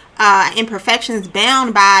by imperfections,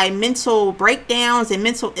 bound by mental breakdowns and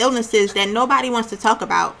mental illnesses that nobody wants to talk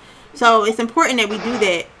about. So it's important that we do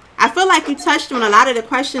that. I feel like you touched on a lot of the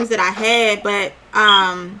questions that I had, but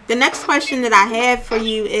the next question that I have for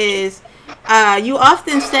you is, you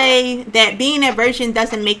often say that being a virgin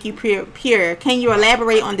doesn't make you pure. Can you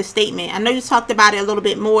elaborate on the statement? I know you talked about it a little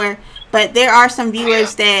bit more, but there are some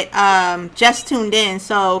viewers that just tuned in.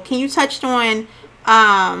 So can you touch on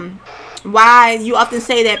why you often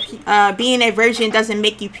say that being a virgin doesn't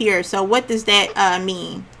make you pure? So what does that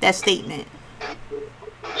mean, that statement?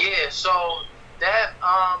 Yeah, so that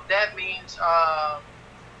means all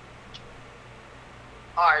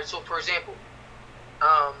right, so for example,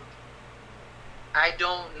 I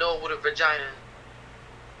don't know what a vagina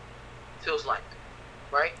feels like,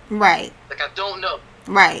 right? Right. Like I don't know.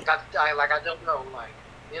 Right. I don't know, like,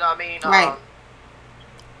 you know what I mean? Right.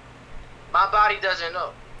 My body doesn't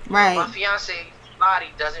know. Right. My fiance's body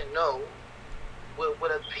doesn't know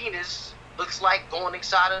what a penis looks like going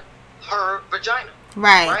inside of her vagina.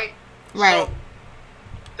 Right. Right? Right. So,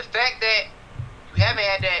 the fact that you haven't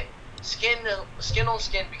had that skin on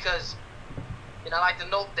skin, because, and I like to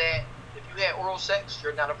note that if you had oral sex,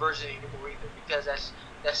 you're not a virgin anymore either, because that's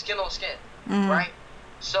That's skin on skin, Mm-hmm. right?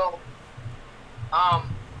 So, a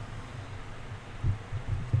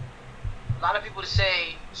lot of people to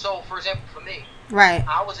say. So, for example, for me, Right.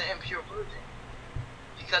 I was an impure virgin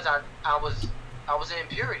because I was in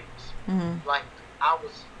impurities. Mm-hmm. Like I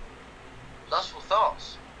was lustful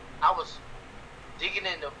thoughts. I was digging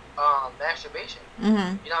into masturbation.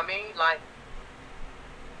 Mm-hmm. You know what I mean? Like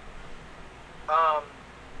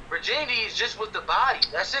virginity is just with the body.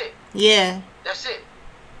 That's it. Yeah. That's it.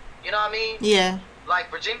 You know what I mean? Yeah.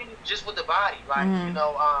 Like virginity is just with the body. Like Mm-hmm.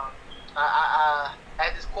 I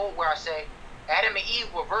had this quote where I say, Adam and Eve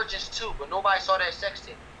were virgins too, but nobody saw that sex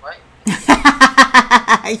tape, right?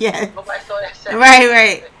 Yeah. Nobody saw that sex Right. tape.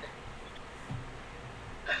 Right.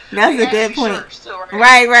 That's They a good actually point. still, right?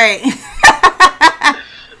 Right. Right.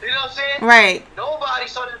 You know what I'm saying? Right. Nobody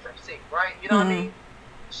saw that sex tape, right? You know what I Mm-hmm. mean?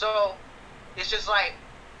 So it's just like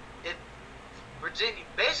it virginity.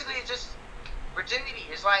 Basically, it's just virginity.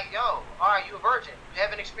 It's like, yo, all right, you a virgin. You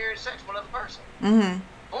haven't experienced sex with another person. Mm-hmm.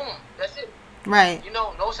 Boom, that's it. Right. You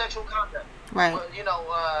know, no sexual contact. Right. You know,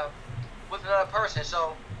 with another person.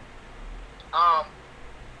 So,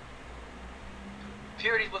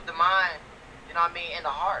 purity with the mind. You know what I mean, and the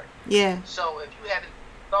heart. Yeah. So if you having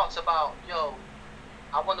thoughts about, yo,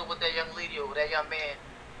 I wonder what that young lady or that young man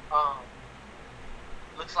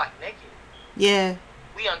looks like naked. Yeah.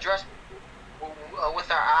 We undress people with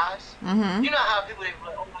our eyes. Mm-hmm. You know how people they be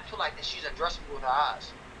like, oh, I feel like that she's undressing me with her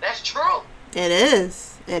eyes. That's true. It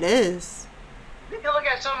is. It is. We can look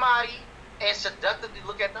at somebody and seductively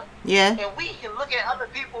look at them, Yeah. and we can look at other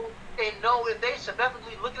people and know if they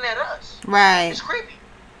seductively looking at us. Right. It's creepy.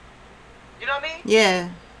 You know what I mean? Yeah.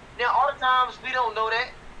 Now, all the times we don't know that.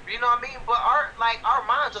 You know what I mean? But our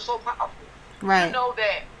minds are so powerful. Right. You know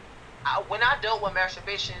that when I dealt with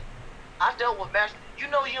masturbation, I dealt with you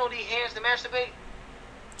know you don't need hands to masturbate.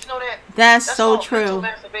 You know that? That's so called true. mental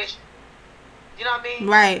masturbation. You know what I mean?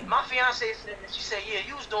 Right. My fiance said, she said, yeah,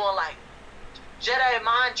 you was doing like Jedi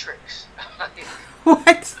mind tricks. What?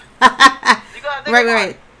 You gotta think Right. about Right.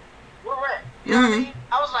 it. Where we're at. You know what I mean?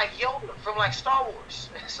 I was like Yoda from like Star Wars.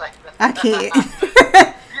 It's like I can't. You know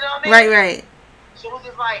what I mean? Right. Right. So it's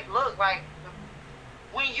just like, look, like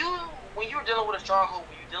when you're dealing with a stronghold,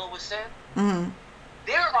 when you're dealing with sin, Mm-hmm.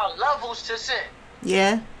 there are levels to sin.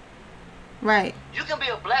 Yeah. Right. You can be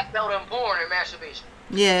a black belt and born in masturbation.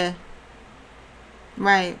 Yeah.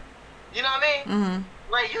 Right. You know what I mean?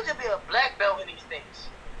 Mm-hmm. Like you can be a black belt in these things.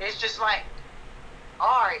 It's just like,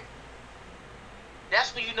 all right,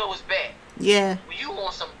 that's when you know it's bad. Yeah. When you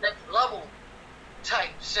on some next level type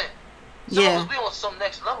sin. Some Yeah. of us be on some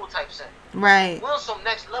next level type sin. Right. We're on some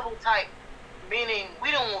next level type, meaning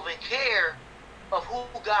we don't even care of who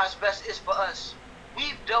God's best is for us.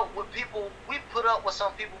 We've dealt with people, we've put up with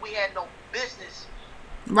some people we had no business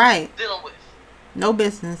Right. dealing with. No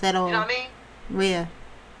business at all. You know what I mean? Yeah.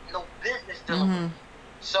 No business dealing Mm-hmm. with.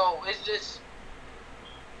 So it's just,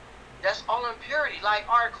 that's all impurity. Like,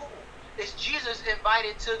 all right, cool. Is Jesus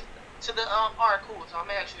invited to the, all right, cool. So I'm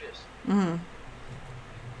going to ask you this. Mm-hmm.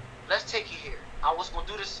 Let's take you here. I was going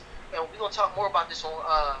to do this, and we're going to talk more about this on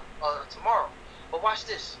tomorrow. But watch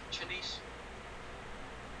this, Trinice.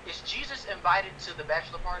 Is Jesus invited to the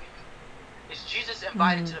bachelor party? Is Jesus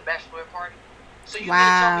invited to the bachelorette party? So you mean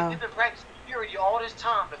to tell me you've been practicing purity all this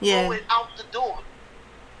time to throw it out the door?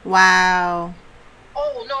 Wow.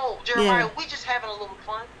 Oh no, Jeremiah, we just having a little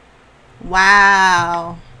fun.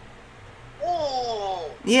 Wow.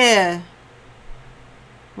 Ooh. Yeah.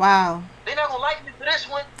 Wow. They're not gonna like me for this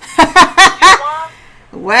one. You know why?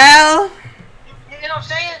 Well, you know what I'm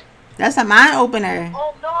saying? That's a mind opener.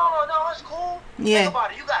 Oh no, it's cool. Yeah. Think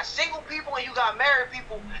about it. You got single people and you got married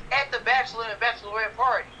people at the bachelor and bachelorette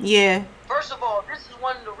party. Yeah. First of all, this is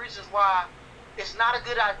one of the reasons why it's not a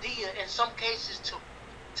good idea in some cases to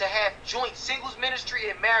have joint singles ministry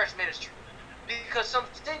and marriage ministry, because some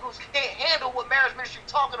singles can't handle what marriage ministry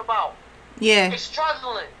is talking about. Yeah. They're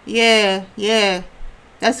struggling. Yeah. Yeah.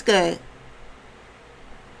 That's good.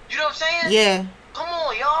 You know what I'm saying? Yeah. Come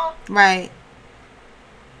on, y'all. Right.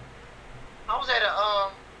 I was at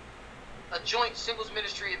a joint singles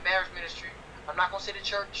ministry and marriage ministry. I'm not gonna say the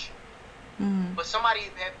church, but somebody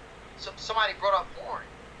brought up porn.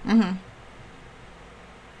 Mm-hmm.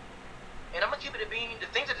 And I'm gonna keep it a bean. The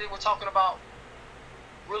things that they were talking about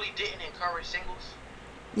really didn't encourage singles.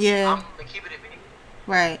 Yeah. I'm gonna keep it a bean.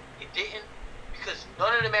 Right. It didn't, because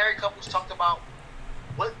none of the married couples talked about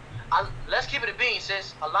what. Let's keep it a bean,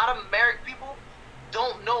 sis. A lot of married people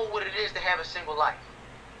don't know what it is to have a single life.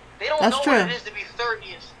 They don't know what it is to be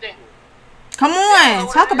 30 and single. Come on,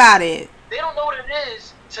 talk about it. They don't know what it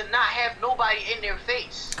is to not have nobody in their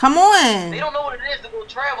face. Come on. They don't know what it is to go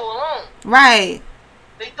travel alone. Right.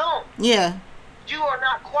 They don't. Yeah. You are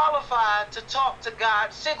not qualified to talk to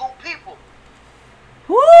God's single people.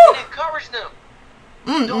 Woo! And encourage them.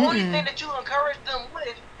 The only thing that you encourage them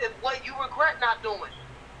with is what you regret not doing.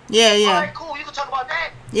 Yeah, yeah. All right, cool. You can talk about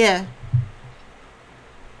that. Yeah.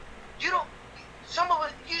 You don't. Some of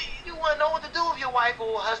it, you want to know what to do if your wife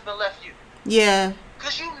or husband left you. Yeah.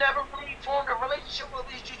 Because you never really formed a relationship with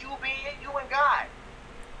you being you and God.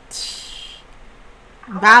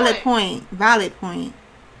 Valid point. Valid point.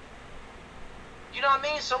 You know what I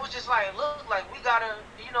mean? So it's just like, look, like we gotta,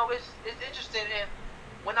 you know, it's interesting. And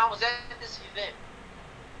when I was at this event,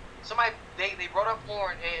 somebody they brought up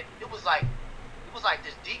porn, and it was like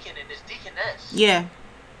this deacon and this deaconess. Yeah.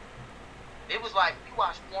 It was like we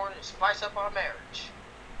watch porn and spice up our marriage.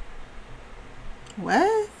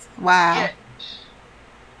 What? Wow.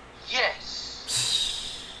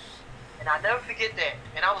 Yes. And I never forget that.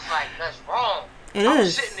 And I was like, that's wrong. I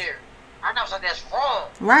was sitting there. And I was like, that's wrong.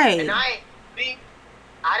 Right. And I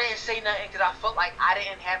didn't say nothing because I felt like I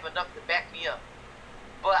didn't have enough to back me up.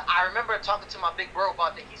 But I remember talking to my big bro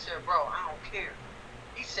about that. He said, bro, I don't care.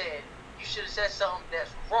 He said, you should have said something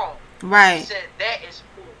that's wrong. Right. He said, that is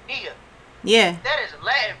pornea. Yeah. That is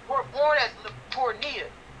Latin. Porn as pornea.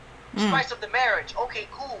 Spice up the marriage. Okay,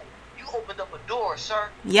 cool. You opened up a door, sir.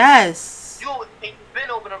 Yes. You've been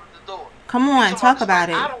opening up the door. Come on, talk about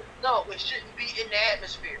it. I don't know. It shouldn't be in the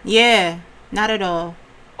atmosphere. Yeah, not at all.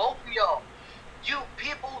 Both of y'all. You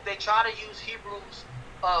people, they try to use Hebrews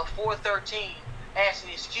 4:13 as an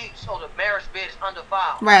excuse. Oh, the marriage bed is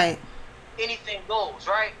undefiled. Right. Anything goes,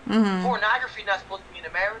 right? Mm-hmm. Pornography not supposed to be in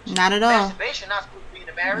the marriage. Not at all. Masturbation not supposed to be in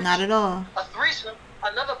the marriage. Not at all. A threesome,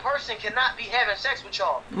 another person cannot be having sex with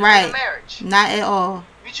y'all. Right. In a marriage. Not at all.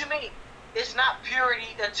 What you mean? It's not purity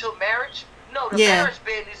until marriage? No, the marriage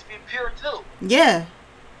bed needs to be pure too. Yeah.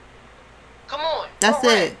 Come on. That's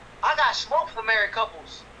it. I got smoke for married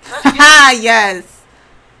couples. Yes.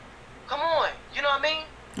 Come on. You know what I mean?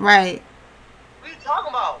 Right. What are you talking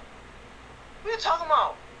about? What are you talking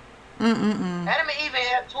about? Mm-mm-mm. Adam and Eve ain't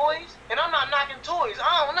have toys, and I'm not knocking toys.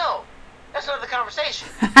 I don't know. That's another conversation.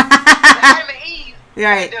 Adam and Eve,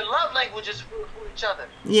 right. Their love languages for each other.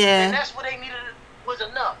 Yeah. And that's what they needed was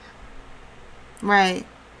enough. Right.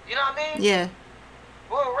 You know what I mean? Yeah.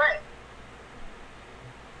 We're right.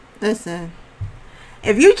 Listen,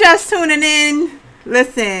 if you just tuning in,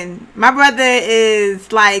 listen, my brother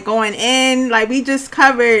is like going in, like we just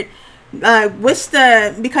covered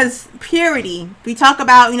because purity, we talk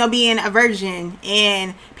about, being a virgin,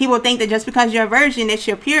 and people think that just because you're a virgin that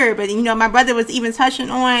you're pure, but my brother was even touching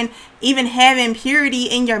on even having purity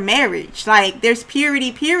in your marriage. Like there's purity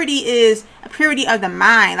is a purity of the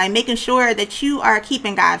mind, like making sure that you are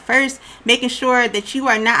keeping God first, making sure that you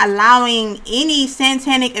are not allowing any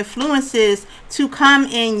satanic influences to come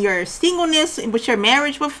in your singleness with your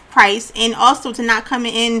marriage with Christ, and also to not come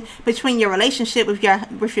in between your relationship with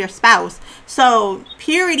your spouse. So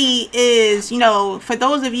purity is, for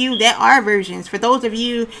those of you that are virgins, for those of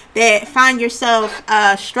you that find yourself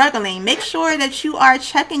struggling, make sure that you are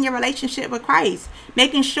checking your relationship with Christ,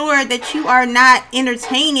 making sure that you are not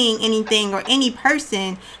entertaining anything or any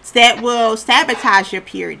person that will sabotage your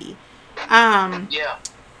purity. Yeah.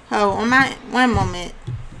 Oh, on my one moment,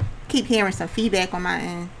 keep hearing some feedback on my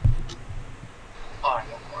end.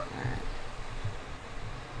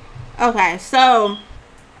 Okay, so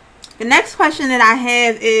the next question that I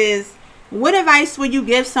have is, what advice would you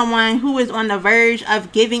give someone who is on the verge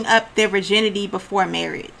of giving up their virginity before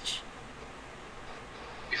marriage?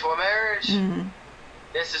 Before marriage? Mm-hmm.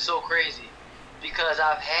 This is so crazy because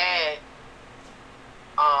I've had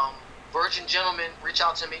virgin gentlemen reach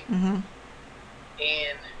out to me, mm-hmm.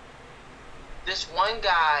 and this one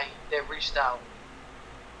guy that reached out,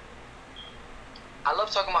 I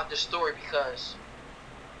love talking about this story because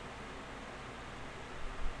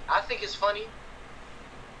I think it's funny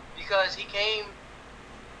because he came,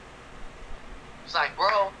 he's like,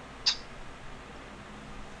 bro,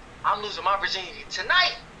 I'm losing my virginity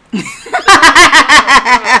tonight.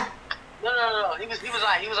 No. He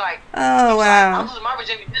was like, oh, wow. I'm losing my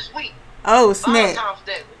virginity this week. Oh, snap. Valentine's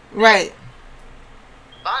Day. Right.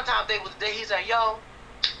 Valentine's Day was the day he's like, yo,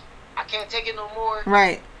 I can't take it no more.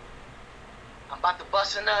 Right. I'm about to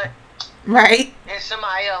bust a nut. Right. And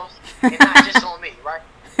somebody else, and not just on me, right?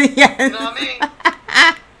 Yes. You know what I mean?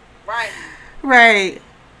 Right. Right.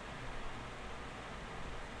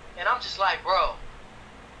 And I'm just like, bro.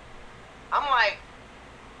 I'm like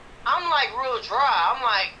real dry. I'm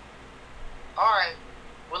like, all right,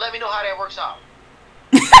 well, let me know how that works out.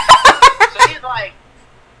 So he's like,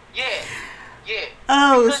 yeah.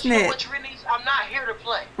 Oh, because snap. you know what, Trinise, I'm not here to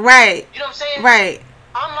play. Right. You know what I'm saying? Right.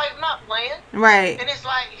 I'm like, I'm not playing. Right. And it's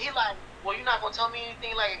like, he like, well, you're not going to tell me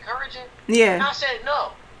anything like encouraging? And Yeah. I said,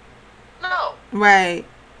 no. Right.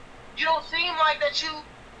 You don't seem like that you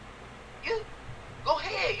go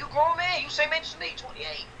ahead. You grown man. You same age as me, 28.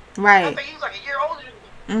 I Right. think he was like a year older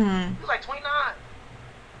than me. Mhm. He was like 29. I'm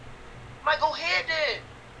like, go ahead then.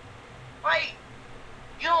 Like,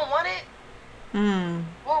 you don't want it? Mm.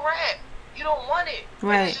 We're rap. You don't want it.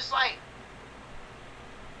 Right. And it's just like,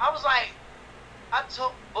 I was like,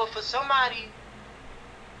 but for somebody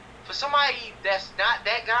that's not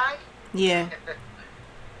that guy, Yeah.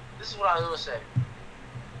 this is what I will say.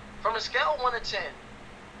 From a scale of 1 to 10,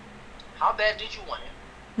 how bad did you want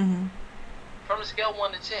it? Mhm. From a scale of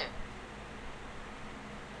 1 to 10,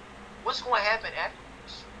 what's going to happen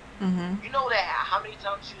afterwards? Mhm. You know that how many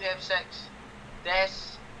times you have sex?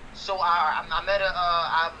 That's so. I met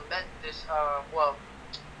this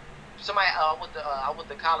somebody I went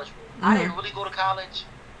to college with. I didn't really go to college.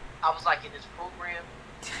 I was like in this program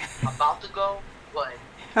about to go, but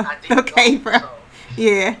I didn't Okay, go. bro. So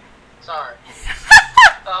Yeah. sorry.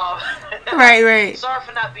 Right. Sorry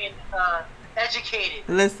for not being educated.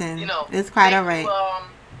 Listen, You know, it's quite thank alright.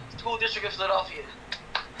 you, School District of Philadelphia.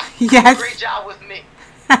 Yes. Great job with me.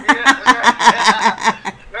 Yeah,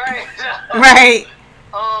 right. Right.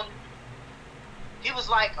 He was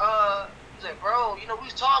like, bro, you know, we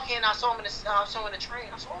was talking. I saw him in the train.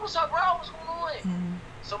 I said, oh, what's up, bro? What's going on? Mhm.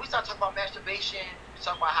 So we started talking about masturbation. We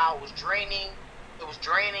talked about how it was draining. It was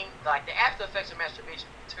draining. Like the after effects of masturbation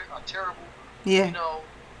are terrible. Yeah. You know,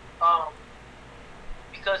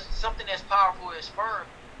 because something as powerful as sperm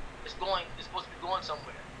is supposed to be going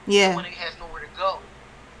somewhere. Yeah. And when it has nowhere to go,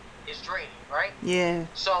 it's draining, right? Yeah.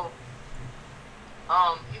 So,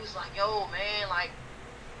 he was like, yo, man, like,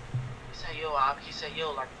 he said,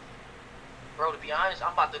 yo, like, bro, to be honest,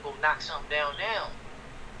 I'm about to go knock something down now.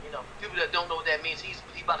 You know, people that don't know what that means, he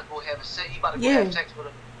about to go have sex. He about to go have sex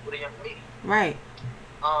with a young lady. Right.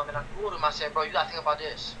 And I told him, I said, bro, you gotta think about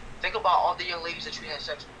this. Think about all the young ladies that you had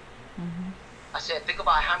sex with. Mhm. I said, think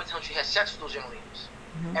about how many times you had sex with those young ladies.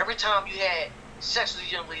 Mhm. Every time you had sex with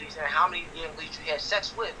these young ladies and how many young ladies you had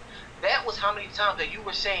sex with, that was how many times that you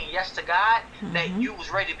were saying yes to God, that you was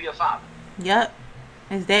ready to be a father. Yep.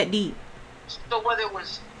 It's that deep. So whether it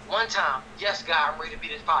was one time, yes, God, I'm ready to be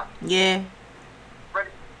this father. Yeah.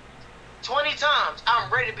 20 times,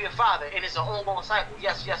 I'm ready to be a father, and it's an ongoing cycle.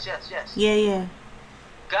 Yes, yes, yes, yes. Yeah, yeah.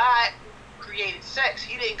 God created sex.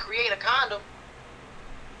 He didn't create a condom.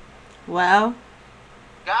 Well.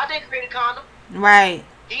 God didn't create a condom. Right.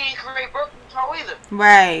 He didn't create birth control either.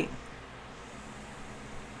 Right.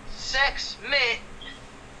 Sex meant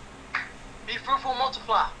be fruitful,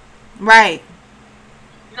 multiply. Right.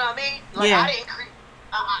 You know what I mean? Like, yeah. I didn't create.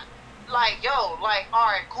 Like, yo, like, all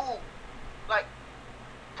right, cool. Like,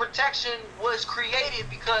 protection was created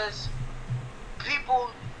because people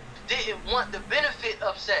didn't want the benefit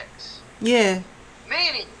of sex. Yeah.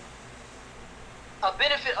 Meaning, a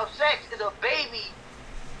benefit of sex is a baby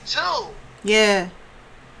too. Yeah.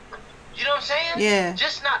 You know what I'm saying? Yeah.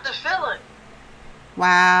 Just not the feeling.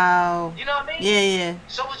 Wow. You know what I mean? Yeah, yeah.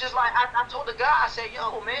 So it's just like, I told the guy, I said,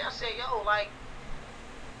 yo, man, like,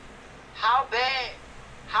 how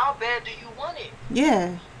bad do you want it?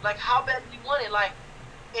 Yeah. Like, how bad do you want it? Like,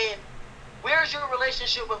 and where's your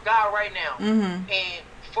relationship with God right now? Mhm. And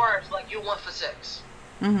first, like, you want for sex.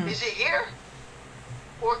 Mhm. Is it here?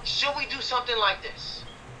 Or should we do something like this?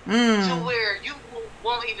 Mm. To where you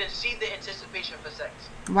won't even see the anticipation for sex.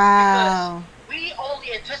 Wow. Because we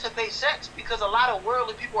only anticipate sex because a lot of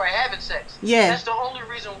worldly people are having sex. Yeah. That's the only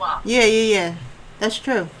reason why. Yeah, yeah, yeah. That's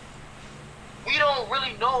true. We don't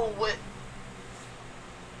really know what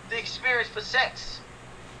the experience for sex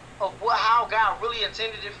of how God really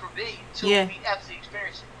intended it for be until we actually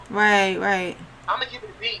experience it. Right, right. I'm gonna give it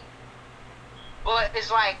a B. But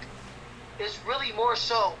it's like, it's really more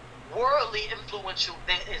so worldly influential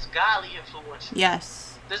than it's godly influential.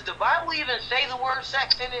 Yes. Does the Bible even say the word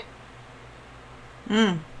sex in it?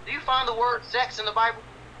 Mm. Do you find the word sex in the Bible?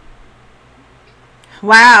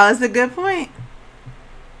 Wow, that's a good point.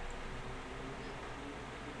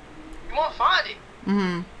 You won't find it.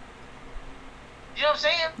 Mhm. You know what I'm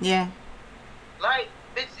saying? Yeah. Like,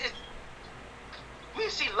 it's we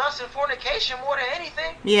see lust and fornication more than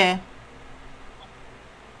anything. Yeah.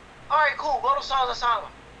 All right, cool. Go to Songs of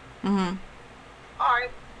Solomon. Mhm. All right.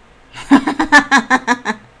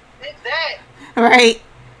 It's that. Right.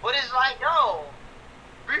 But it's like, yo,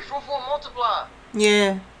 be fruitful and multiply.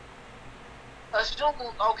 Yeah. Assume,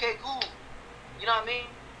 okay, cool. You know what I mean?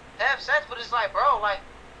 Have sex, but it's like, bro, like,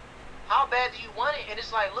 how bad do you want it? And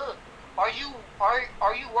it's like, look, are you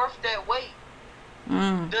worth that weight?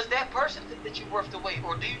 Does that person think that you're worth the wait,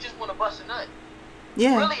 or do you just want to bust a nut?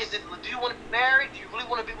 Yeah. Really, do you want to be married? Do you really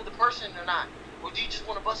want to be with the person or not? Or do you just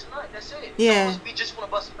want to bust a nut? That's it. Yeah. We just want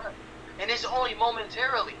to bust a nut. And it's only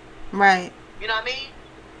momentarily. Right. You know what I mean?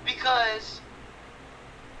 Because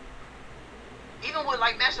even with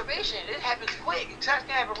like masturbation, it happens quick. Sex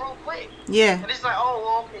can happen real quick. Yeah. And it's like, oh,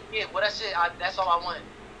 well, okay, yeah, well, that's it. That's all I want.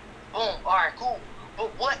 Boom. All right, cool.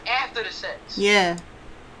 But what after the sex? Yeah.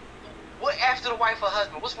 What after the wife or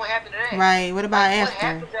husband? What's going to happen to that? Right. What about after? What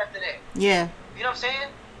happens after that? Yeah. You know what I'm saying?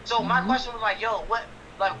 So my question was like, yo,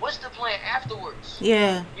 what's the plan afterwards?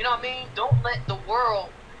 Yeah. You know what I mean? Don't let the world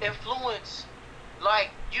influence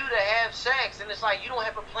like you to have sex, and it's like you don't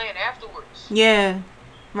have a plan afterwards. Yeah.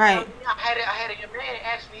 Right. You know, I had a young man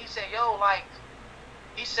ask me. He said, yo, like,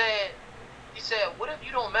 he said, what if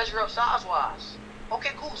you don't measure up size wise?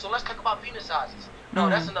 Okay, cool. So let's talk about penis sizes. No,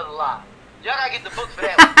 that's another lie. Y'all gotta get the book for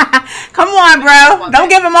that one. Come on, bro. Don't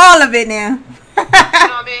give him all of it now. You know what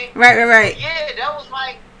I mean? Right. Yeah, that was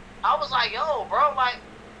like, I was like, yo, bro, like,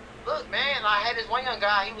 look, man, I had this one young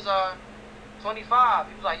guy, he was 25.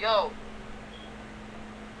 He was like, yo,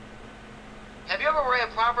 have you ever read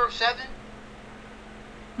Proverbs 7?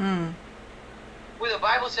 Where the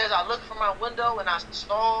Bible says, I looked from my window and I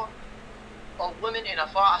saw a woman and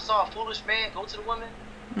I saw a foolish man go to the woman.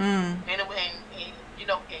 And you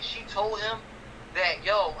know, and she told him that,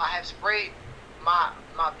 yo, I have sprayed my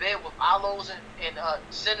bed with aloes and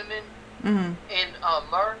cinnamon and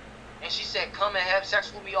myrrh. And she said, come and have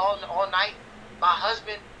sex with me all night. My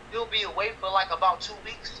husband, he'll be away for like about 2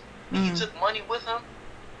 weeks. And he took money with him.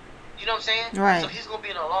 You know what I'm saying? Right. So he's going to be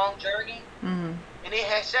in a long journey. And they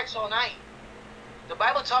had sex all night. The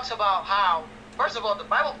Bible talks about how, first of all, the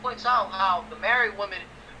Bible points out how the married woman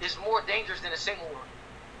is more dangerous than a single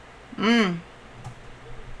one.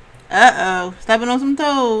 Uh-oh. Stepping on some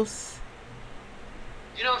toes.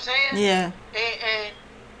 You know what I'm saying? Yeah. And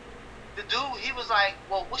the dude, he was like,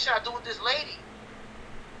 well, what should I do with this lady?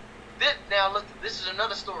 Now, look, this is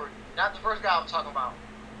another story. Not the first guy I'm talking about.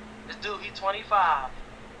 This dude, he's 25.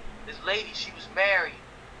 This lady, she was married.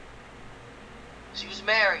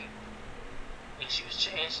 And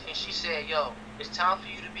she said, yo, it's time for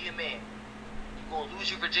you to be a man. You're going to lose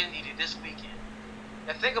your virginity this weekend.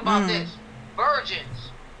 Now, think about this.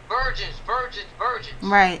 Virgins.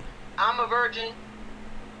 Right. I'm a virgin.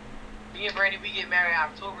 Me and Brandy, we get married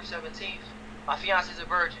October 17th. My fiance's a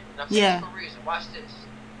virgin. And I'm saying this for a reason. Watch this.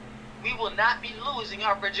 We will not be losing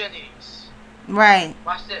our virginities. Right.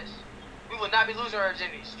 Watch this. We will not be losing our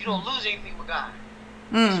virginities. You don't lose anything with God.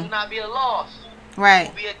 This will not be a loss. Right. It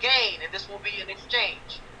will be a gain, and this will be an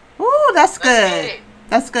exchange. Ooh, that's good.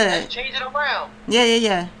 That's good. Let's change it around.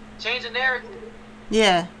 Yeah. Change the narrative.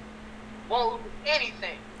 Yeah. Won't lose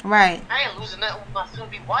anything. Right. I ain't losing nothing with my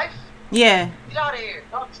soon-to-be wife. Yeah. Get out of here.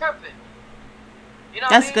 Don't tripping. You know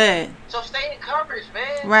that's what I mean? good. So stay encouraged,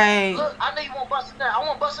 man. Right. Look, I know you won't bust a nut. I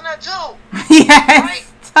want to bust a nut too. Yes. Right?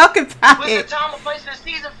 Talk about What's it. the time and place and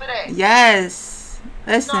season for that? Yes.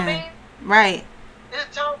 Listen. You know what I mean? Right. There's a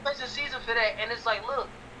time, place, and season for that. And it's like, look,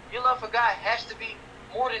 your love for God has to be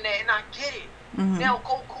more than that. And I get it. Now,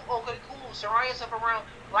 cool. Surround yourself around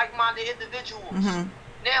like-minded individuals.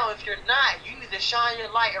 Now, if you're not, you need to shine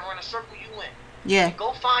your light around the circle you in. Yeah. And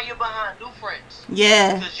go find your behind new friends.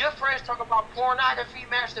 Yeah. Because your friends talk about pornography,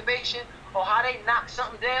 masturbation, or how they knock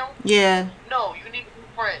something down. Yeah. No, you need new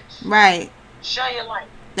friends. Right. Shine your light.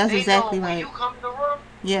 That's exactly right. When you come in the room,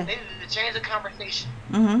 yeah, they need to change the conversation.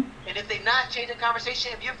 And if they not changing the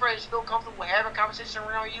conversation, if your friends feel comfortable with having a conversation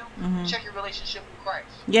around you, check your relationship with Christ.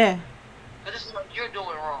 Yeah. Because this is what you're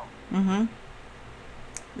doing wrong.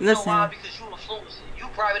 You know why? Because you influence it. You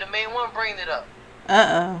probably the main one bringing it up.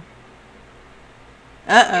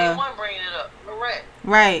 Main one bringing it up. Correct.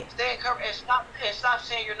 Right. Stay encouraged and stop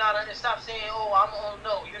saying you're not. And stop saying, oh, I'm alone.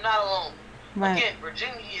 No, you're not alone. Right. Again,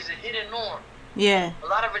 virginity is a hidden norm. Yeah. A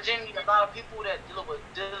lot of virginity, a lot of people that deal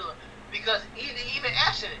because even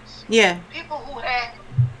abstinence. Yeah. People who had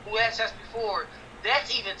sex before,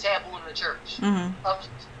 that's even taboo in the church.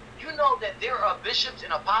 You know that there are bishops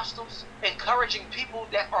and apostles encouraging people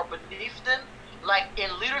that are beneath them, like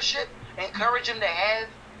in leadership, encourage them to have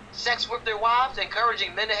sex with their wives,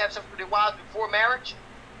 encouraging men to have sex with their wives before marriage.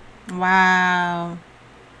 Wow.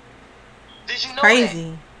 Did you know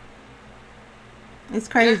crazy. that? It's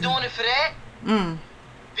crazy. They're doing it for that. Men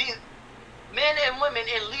and women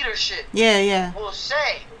in leadership. Yeah. Will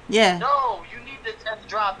say. Yeah. No, you need to test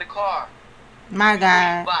drive the car. My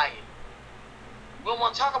God. Buy it. We don't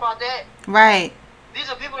want to talk about that. Right. These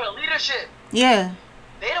are people in leadership. Yeah.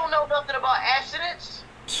 They don't know nothing about abstinence.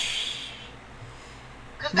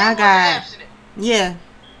 Because they My weren't God. abstinent. Yeah.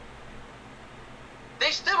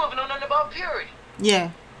 they still don't know nothing about purity.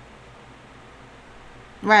 Yeah.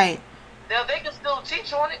 Right. Now they can still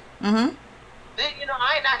teach on it. Mm-hmm. Then,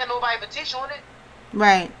 I ain't knocking nobody for teach on it.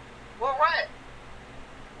 Right. Well, right.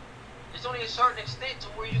 There's only a certain extent to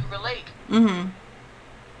where you can relate. Mm-hmm.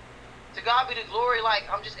 To God be the glory. Like,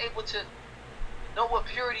 I'm just able to know what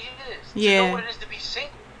purity is. Yeah. To know what it is to be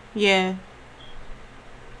single. Yeah.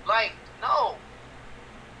 Like, no.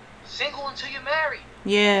 Single until you're married.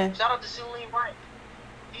 Yeah. Shout out to Celine Wright.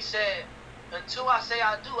 He said, until I say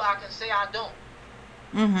I do, I can say I don't.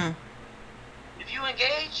 Mm-hmm. If you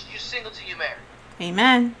engage, you're single till you're married.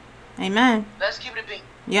 Amen. Amen. Let's keep it a beat.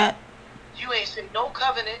 Yep. You ain't say no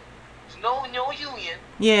covenant, no union.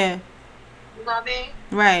 Yeah. You know what I mean?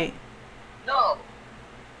 Right. No.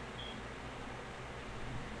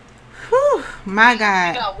 Whew, my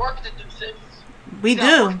God. We got work to do, sis. We do.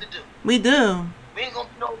 Got work to do. We do. We ain't gonna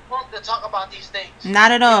do no punk to talk about these things.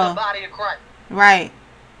 Not at all. In the body of Christ. Right.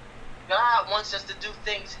 God wants us to do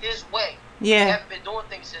things His way. Yeah. We haven't been doing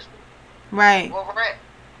things His way. Right. Well, right.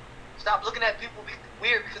 Stop looking at people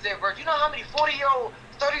weird because they're virgins. You know how many 40-year-old,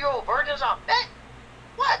 30-year-old virgins I've met?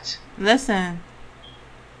 What? Listen.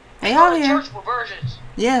 They go out to here. church with virgins.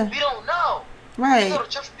 Yeah. We don't know. Right. We go to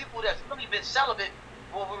church with people that's really been celibate,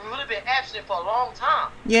 or we've really been abstinent for a long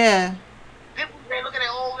time. Yeah. People ain't looking at,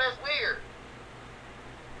 oh, that's weird.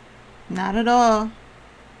 Not at all.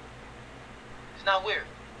 It's not weird.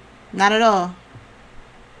 Not at all.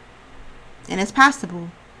 And it's possible.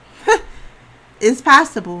 It's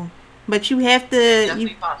possible. But you have to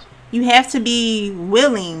you have to be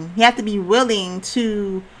willing. You have to be willing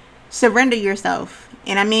to surrender yourself.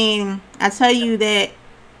 And I mean, I tell you that,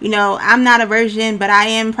 I'm not a virgin, but I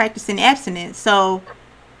am practicing abstinence. So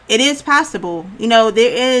it is possible.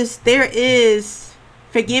 There is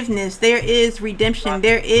forgiveness. There is redemption.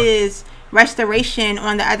 There is restoration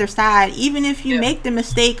on the other side. Even if you make the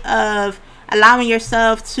mistake of allowing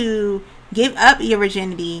yourself to give up your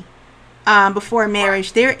virginity before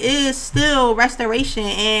marriage, there is still restoration.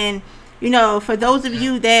 And for those of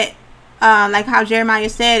you that like how Jeremiah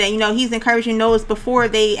said, that he's encouraging those before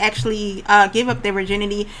they actually give up their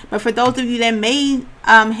virginity. But for those of you that may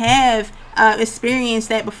have experienced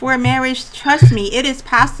that before marriage, trust me, it is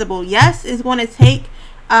possible. Yes, it's going to take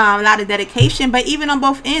a lot of dedication, but even on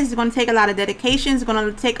both ends, it's going to take a lot of dedication. It's going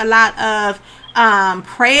to take a lot of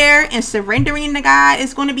prayer and surrendering to God.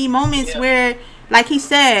 It's going to be moments where, like he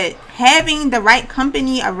said, having the right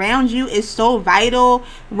company around you is so vital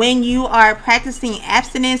when you are practicing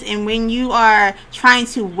abstinence and when you are trying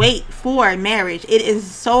to wait for marriage. It is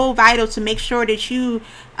so vital to make sure that you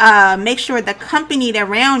make sure the company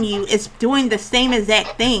around you is doing the same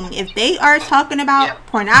exact thing. If they are talking about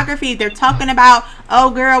pornography, they're talking about, oh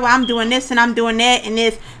girl, well, I'm doing this and I'm doing that, and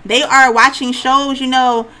if they are watching shows,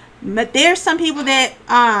 but there's some people that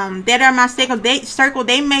that are my circle,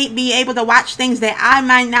 they may be able to watch things that I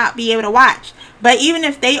might not be able to watch. But even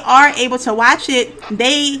if they are able to watch it,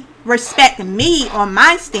 they respect me on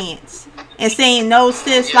my stance and saying, no,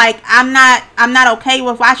 sis, like I'm not okay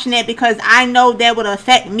with watching it because I know that would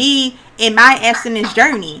affect me in my abstinence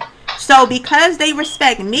journey. So because they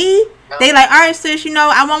respect me, they like, all right, sis,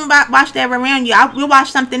 I won't watch that around you. We'll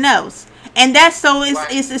watch something else. And that's so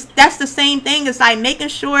it's that's the same thing. It's like making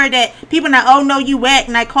sure that people not, oh no, you whack,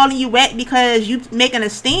 not calling you whack because you making a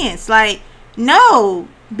stance. Like, no,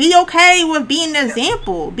 be okay with being an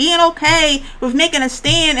example, being okay with making a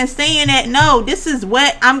stand and saying that, no, this is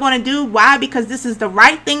what I'm going to do. Why? Because this is the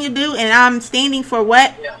right thing to do, and I'm standing for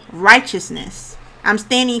what? Righteousness. I'm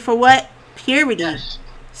standing for what? Purity. Yes.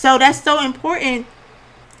 So that's so important.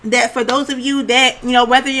 That for those of you that,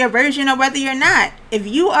 whether you're a virgin or whether you're not, if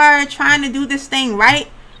you are trying to do this thing right,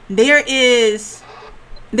 there is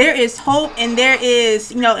hope and there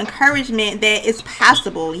is, encouragement that it's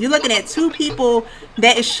possible. You're looking at two people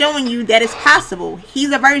that is showing you that it's possible. He's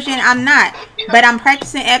a virgin, I'm not, but I'm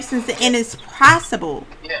practicing abstinence and it's possible.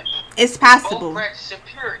 It's possible. Both practicing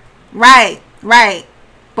purity. Right.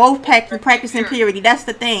 Both practicing purity. That's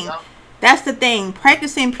the thing. That's the thing.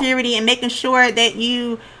 Practicing purity and making sure that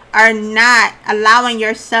you are not allowing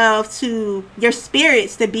your spirits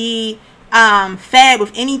to be fed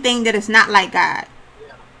with anything that is not like God.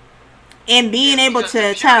 Yeah. And being able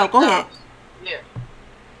to tell. Go ahead. Yeah.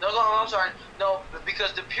 No, I'm sorry. No,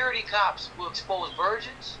 because the purity cops will expose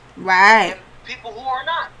virgins. Right. And people who are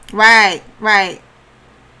not. Right.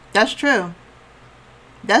 That's true.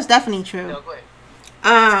 That's definitely true. No, go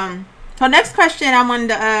ahead. So next question I wanted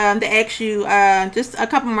to ask you, just a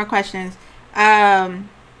couple more questions.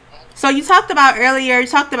 So you talked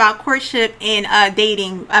about courtship and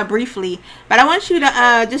dating briefly, but I want you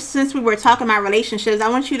to just since we were talking about relationships, I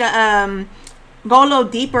want you to go a little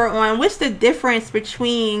deeper on what's the difference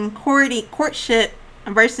between courtship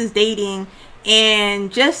versus dating,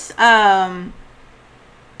 and just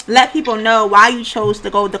let people know why you chose to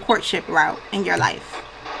go the courtship route in your life.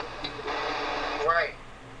 Right.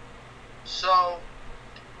 So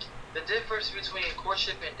the difference between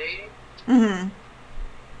courtship and dating. Mm-hmm.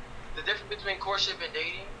 The difference between courtship and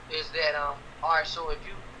dating is that all right. So if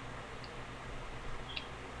you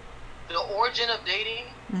the origin of dating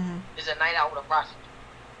Mm-hmm. is a night out with a prostitute.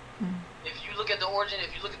 Mm-hmm. If you look at the origin,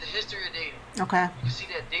 if you look at the history of dating, Okay. you can see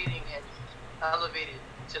that dating has elevated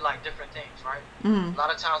to like different things, right? Mm-hmm. A lot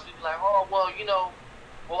of times we be like, oh well,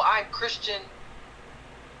 well I'm Christian.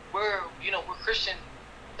 We're Christian.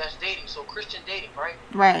 That's dating. So Christian dating, right?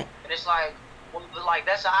 Right. And it's like, well, like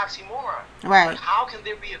that's an oxymoron. Right. Like how can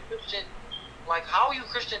there be a Christian? Like how are you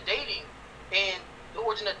Christian dating? And the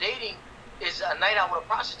origin of dating is a night out with a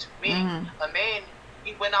prostitute. Meaning Mm-hmm. a man,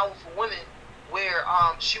 he went out with a woman where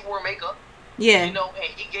she wore makeup. Yeah. And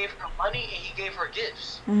he gave her money and he gave her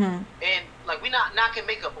gifts. Mm-hmm. And like we not knocking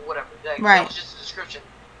makeup or whatever. Like, Right. That was just a description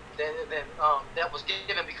that was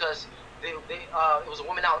given because it was a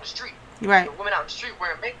woman out in the street. Right. The women out in the street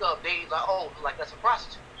wearing makeup, they like, oh, like that's a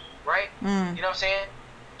prostitute, right? Mm. You know what I'm saying?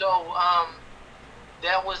 So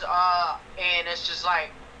that was and it's just like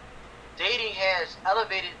dating has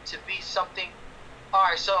elevated to be something. All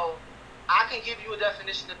right, so I can give you a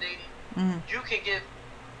definition of dating. Mm-hmm. You can give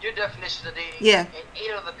your definition of dating. Yeah. And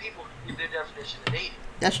 8 other people can give their definition of dating.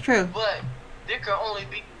 That's true. But there can only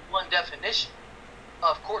be one definition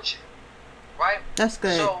of courtship, right? That's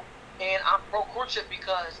good. So, and I'm pro courtship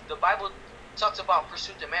because the Bible talks about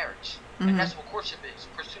pursuit to marriage, Mm-hmm. and that's what courtship is: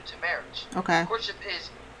 pursuit to marriage. Okay. Courtship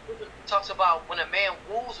talks about when a man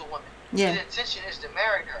woos a woman. Yeah. His intention is to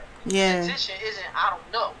marry her. Yeah. His intention isn't I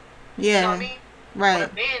don't know. Yeah. You know what I mean? Right. When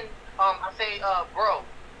a man, I say, bro,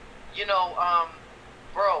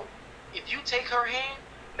 bro, if you take her hand,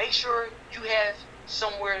 make sure you have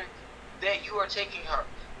somewhere that you are taking her.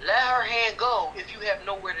 Let her hand go if you have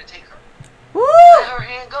nowhere to take her. Woo! Let her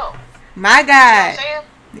hand go. My You know what God. I'm saying?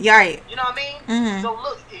 Right. You know what I mean? Mm-hmm. So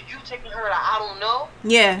look, if you taking her to I don't know,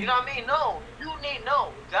 Yeah. you know what I mean? No, you need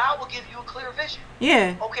no. God will give you a clear vision.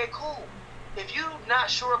 Yeah. Okay, cool. If you not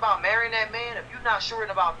sure about marrying that man, if you're not sure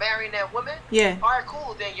about marrying that woman, Yeah. all right,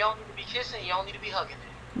 cool. Then y'all need to be kissing, y'all need to be hugging.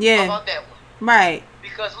 How Yeah. about that one? Right.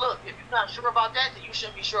 Because look, if you're not sure about that, then you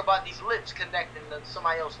shouldn't be sure about these lips connecting to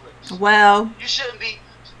somebody else's lips. Well. You shouldn't be.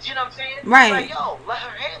 You know what I'm saying? Right. Like, yo, let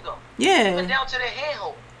her hand go. Yeah. Even down to the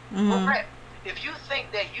handhold. Mm-hmm. Correct. If you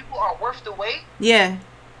think that you are worth the wait, Yeah.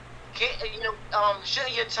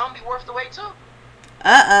 shouldn't your tongue be worth the wait too?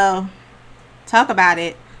 Uh-oh. Talk about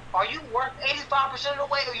it. Are you worth 85% of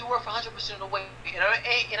the weight, or are you worth 100% of the weight?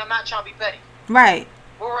 And I'm not trying to be petty. Right.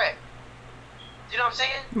 Correct. You know what I'm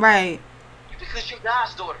saying? Right. Because you're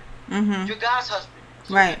God's daughter. Mm-hmm. You're God's husband.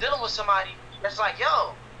 So Right. you're dealing with somebody that's like,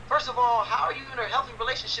 yo, first of all, how are you in a healthy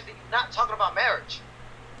relationship and you're not talking about marriage?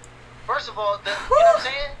 First of all, you know what I'm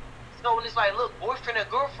saying? So when it's like, look, boyfriend and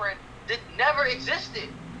girlfriend never existed.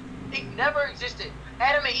 It never existed.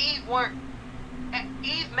 Adam and Eve weren't.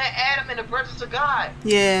 Eve met Adam in the presence of God.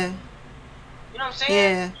 Yeah. You know what I'm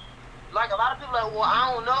saying? Yeah. Like a lot of people are like, well,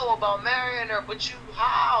 I don't know about marrying her, but you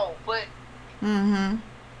how? But Mm-hmm.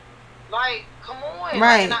 like, come on.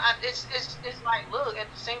 Right. Like, and it's like, look, at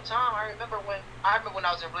the same time, I remember when I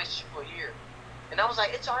was in a relationship for a year, and I was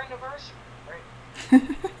like, it's our anniversary, right?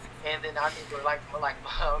 And then I remember like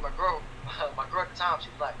my girl at the time, she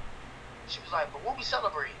was like, but what we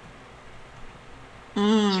celebrating? She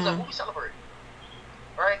was like, what we celebrating?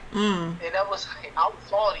 Right? Mm. And that was like, I was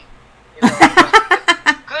salty. You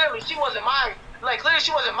know, clearly she wasn't my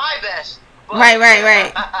best. But,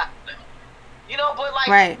 Right. You know, but like,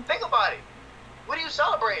 Right. think about it. What are you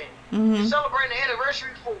celebrating? Mm-hmm. You celebrating the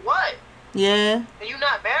anniversary for what? Yeah. And you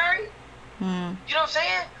not married? Mm. You know what I'm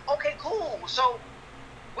saying? Okay, cool. So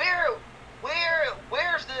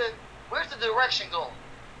where's the direction going?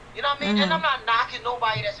 You know what I mean? Mm-hmm. And I'm not knocking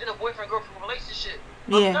nobody that's in a boyfriend-girlfriend relationship.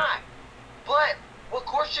 Yeah. I'm not. But what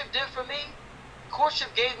courtship did for me, courtship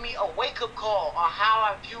gave me a wake-up call on how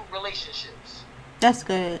I view relationships. That's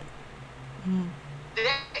good. Mm.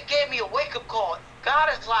 It gave me a wake-up call. God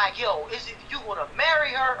is like, yo, is it you gonna marry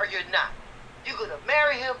her or you're not? You gonna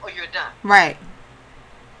marry him or you're not? Right.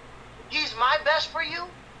 He's my best for you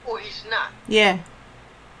or he's not. Yeah.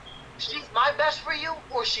 She's my best for you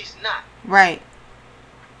or she's not. Right.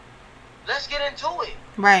 Let's get into it.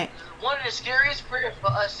 Right. One of the scariest prayers for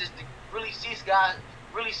us is to really seek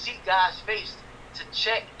God's face to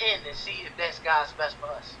check in and see if that's God's best for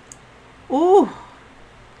us. Ooh.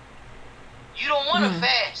 You don't want to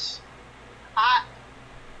fast.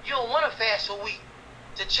 You don't want to fast a week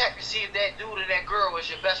to check to see if that dude or that girl is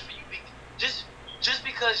your best for you. Just just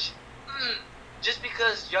because just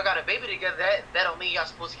because y'all got a baby together, that don't mean y'all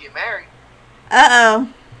supposed to get married. Uh-oh.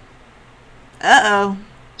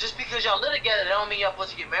 Just because y'all live together, that don't mean y'all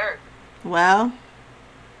supposed to get married. Well.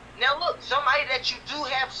 Now look, somebody that you do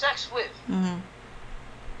have sex with,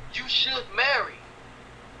 you should marry.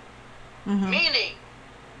 Meaning,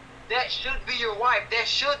 that should be your wife. That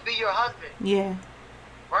should be your husband. Yeah.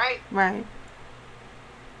 Right? Right.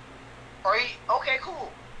 Okay,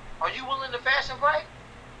 cool. Are you willing to fast and pray?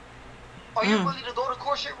 Are you willing to go the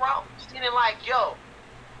courtship route? Meaning like, yo,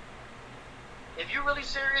 if you're really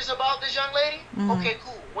serious about this young lady, okay,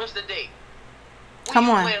 cool. When's the date? When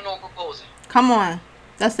you planning on proposing? Come on.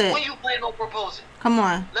 That's it. When you planning on proposing? Come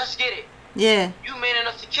on. Let's get it. Yeah. You man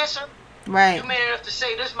enough to kiss her? Right. You man enough to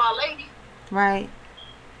say, this my lady? Right.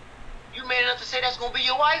 You man enough to say that's gonna be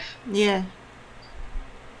your wife? Yeah.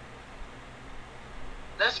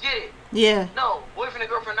 Let's get it. Yeah. No, boyfriend and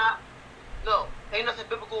girlfriend not. No, ain't nothing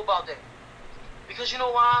biblical about that. Because you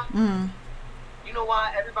know why? You know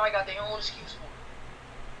why? Everybody got their own excuse for it.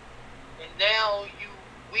 And now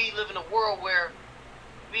we live in a world where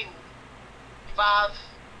we 5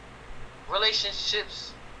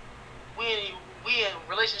 relationships. We in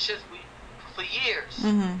relationships for years.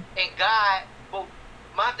 And God, well,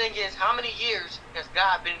 my thing is, how many years has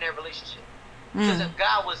God been in that relationship? Because if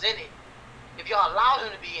God was in it, if y'all allowed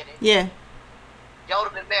him to be in it, yeah, y'all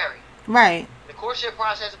would have been married. Right. The courtship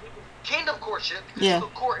process, kingdom courtship, because yeah, you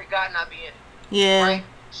could court and God not be in it. Yeah. Right?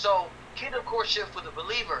 So, kingdom courtship for the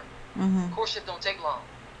believer, courtship don't take long.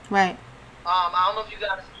 Right. I don't know if you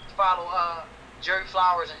guys follow Jerry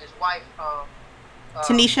Flowers and his wife, Tanisha. What's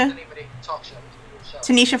the name of their talk show?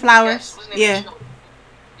 Tanisha Flowers. Yes. What's the name of their show?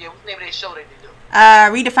 Yeah, what's the name of their show that they do?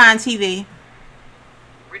 Redefine TV.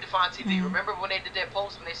 Redefine TV. Remember when they did that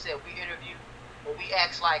post when they said we interviewed, or we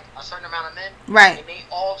asked like a certain amount of men? Right. And they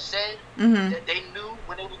all said that they knew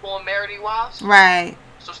when they were going to marry their wives? Right.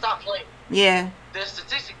 So stop playing. Yeah. The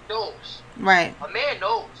statistic knows. Right. A man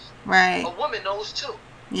knows. Right. A woman knows too.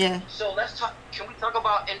 Yeah. So let's talk. Can we talk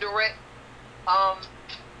about indirect?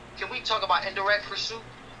 Can we talk about indirect pursuit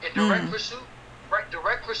and direct pursuit? Right.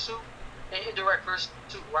 Direct pursuit and indirect pursuit.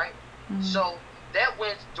 Right. So that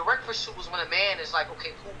when direct pursuit was when a man is like,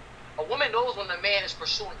 okay, cool. A woman knows when a man is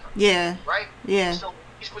pursuing her. Yeah. Right. Yeah. So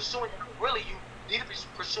he's pursuing her. Really, you need to be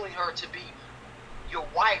pursuing her to be your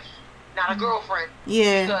wife, not a girlfriend.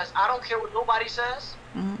 Yeah. Because I don't care what nobody says.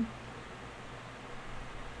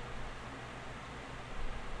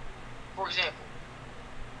 For example,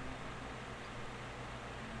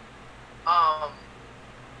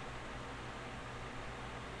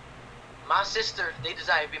 my sister, they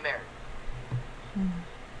desire to be married.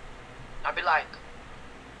 I'd be like,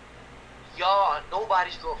 y'all are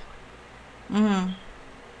nobody's girlfriend.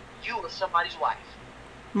 You are somebody's wife.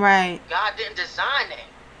 Right. God didn't design that.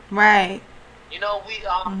 Right. You know,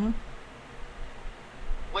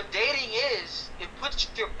 what dating is, it puts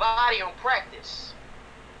your body on practice.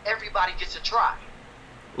 Everybody gets a try.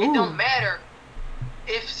 It don't matter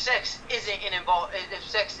if sex isn't involved, if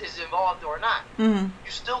sex is involved or not. You're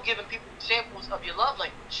still giving people examples of your love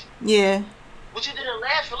language. Yeah. What you did in the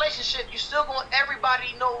last relationship, you still going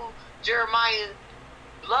everybody know Jeremiah's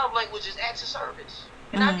love language is acts of service.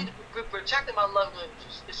 And I need to be protecting my love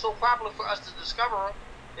languages. It's so popular for us to discover them.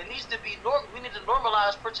 It needs to be we need to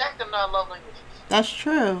normalize protecting our love languages. That's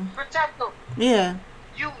true. Protect them. Yeah.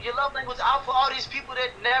 Your love language out for all these people that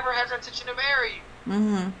never has intention to marry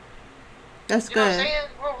you. That's you good. You know what I'm saying?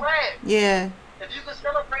 We're rad. Yeah. If you can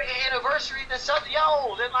celebrate an anniversary, then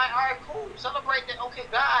then like, all right, cool. Celebrate that. Okay,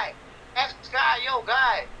 guy. Ask guy, yo,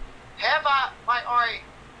 guy. Have I, like, all right,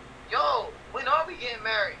 yo, when are we getting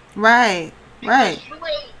married? Right.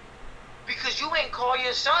 Because you ain't call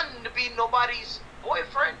your son to be nobody's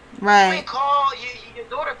boyfriend. Right. You ain't call your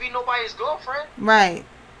daughter to be nobody's girlfriend. Right.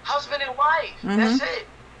 Husband and wife. That's it.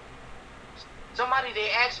 Somebody, they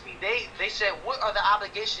asked me, they said, what are the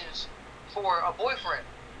obligations for a boyfriend?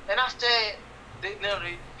 And I said, they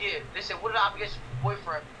said, what are the obligations for a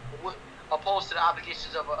boyfriend opposed to the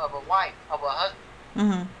obligations of a wife, of a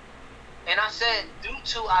husband? And I said, due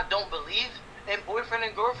to I don't believe in boyfriend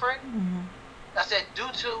and girlfriend, I said, due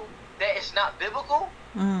to that it's not biblical,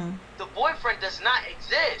 the boyfriend does not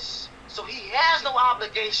exist. So he has no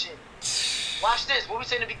obligation. Watch this. What we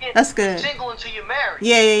say in the beginning. That's good. You're single until you're married.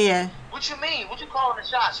 Yeah. What you mean? What you calling the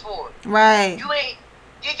shots for? Right. You ain't.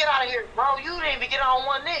 Get out of here, bro. You didn't even get out on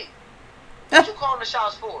one knee. What you calling the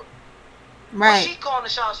shots for? Right. What she calling the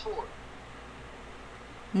shots for?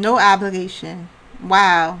 No obligation.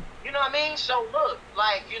 Wow. You know what I mean? So look,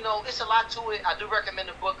 like, it's a lot to it. I do recommend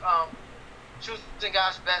the book, Choosing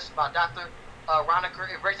God's Best by Dr. Roniker.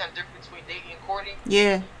 It breaks down the difference between dating and courting.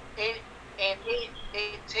 Yeah. And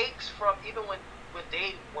it takes from even when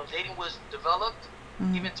dating was developed,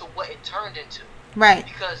 even to what it turned into. Right.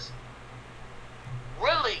 Because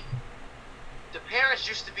really, the parents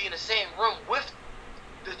used to be in the same room with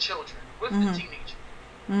the children, with the teenager.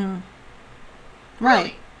 Right.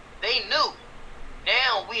 Really, they knew.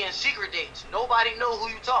 Now we in secret dates. Nobody know who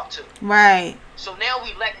you talk to. Right. So now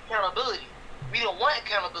we lack accountability. We don't want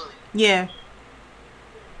accountability. Yeah.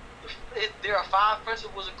 There are 5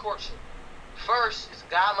 principles of courtship. First is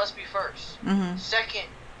God must be first. Second,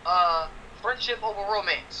 friendship over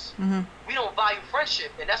romance. We don't value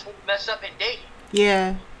friendship, and that's what we mess up in dating.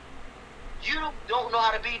 Yeah. You don't know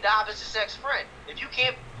how to be the opposite sex friend. If you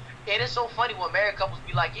can't, and it's so funny when married couples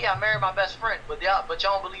be like, "Yeah, I married my best friend," but y'all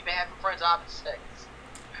don't believe in having friends of opposite sex.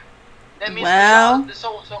 That means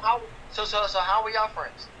so how were y'all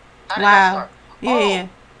friends? How did y'all start? Yeah.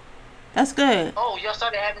 That's good. Oh, y'all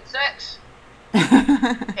started having sex?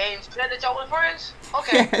 And said that y'all were friends?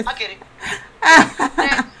 Okay, yes. I get it.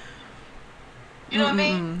 Next. You know what I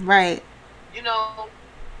mean? Right. 3,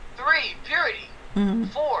 purity.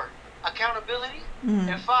 4, accountability.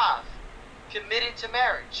 And 5, committed to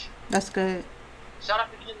marriage. That's good. Shout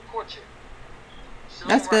out to King of Courtship.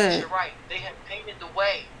 That's good. You're right. They have painted the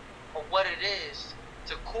way of what it is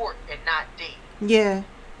to court and not date. Yeah.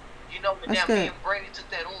 And now me and Brandy took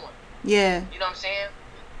that on. Yeah. You know what I'm saying?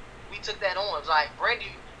 We took that on. It's like,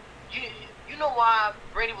 Brandy, you know why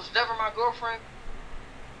Brandy was never my girlfriend?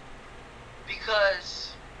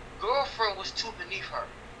 Because girlfriend was too beneath her.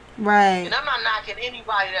 Right. And I'm not knocking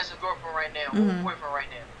anybody that's a girlfriend right now or a boyfriend right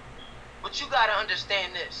now. But you gotta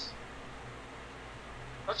understand this.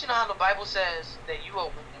 Don't you know how the Bible says that you are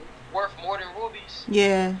worth more than rubies?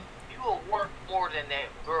 Yeah. You are worth more than that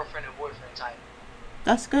girlfriend and boyfriend title.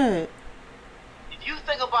 That's good. If you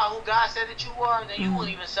think about who God said that you are, then you won't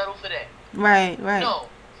even settle for that. Right. No.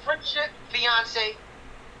 Friendship, fiance,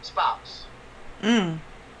 spouse.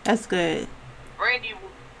 That's good. Brandy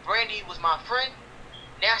was my friend.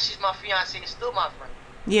 Now she's my fiance and still my friend.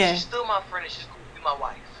 Yeah. She's still my friend and she's going to be my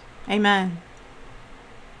wife. Amen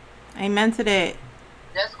to that.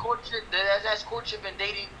 That's courtship. That's courtship and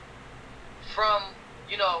dating from,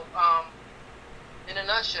 in a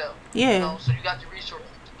nutshell. Yeah. So you got the resources.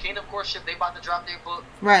 Kingdom Courtship, they about to drop their book.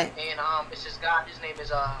 Right. And it's this guy, his name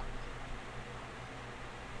is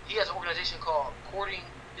he has an organization called Courting.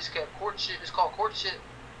 It's called Courtship. It's called Courtship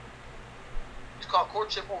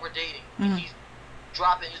Over Dating. And he's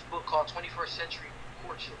dropping his book called 21st Century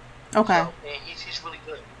Courtship. Okay. And he's really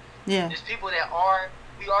good. Yeah. There's people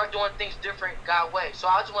we are doing things different God way. So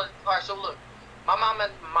I just want to, all right, so look, my mom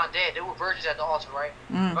and my dad, they were virgins at the altar, right?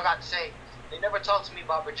 I got to say, they never talked to me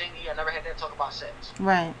about virginity. I never had them talk about sex.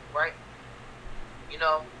 Right. Right?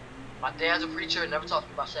 My dad's a preacher, never talked to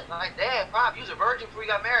me about sex. I'm like, Dad, Pop, you was a virgin before you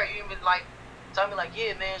got married. You even tell me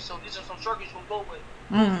yeah, man, so these are some circles you gonna go with.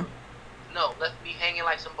 No, left me hanging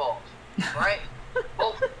like some balls. Right?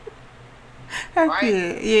 Both.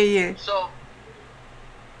 Right? Yeah. So,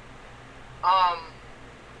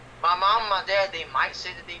 my mom and my dad, they might say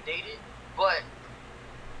that they dated, but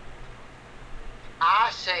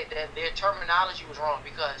I say that their terminology was wrong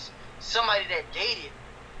because somebody that dated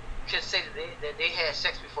could say that they had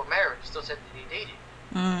sex before marriage and still said that they dated.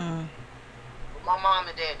 But my mom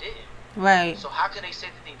and dad didn't. Right. So how can they say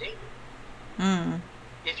that they dated?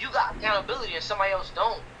 If you got accountability and somebody else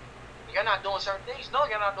don't, you're not doing certain things. No,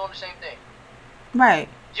 you're not doing the same thing. Right.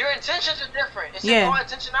 Your intentions are different. It's all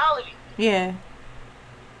intentionality. Yeah.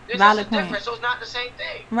 There's just a difference, so it's not the same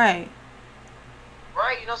thing. Right.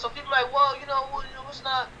 Right? So people are like, well, it's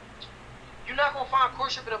not. You're not gonna find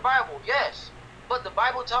courtship in the Bible. Yes, but the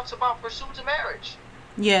Bible talks about pursuit to marriage.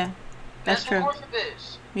 Yeah, that's true. What courtship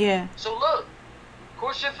is. Yeah. So look,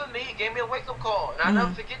 courtship for me gave me a wake up call, and I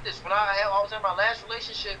never forget this. When I was in my last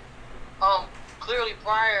relationship, clearly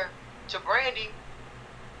prior to Brandy,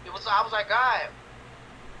 I was like, God,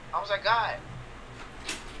 I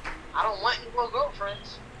don't want any more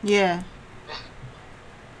girlfriends. Yeah.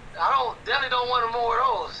 I definitely don't want more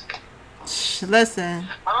of those. Listen.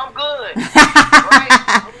 I'm good. Right?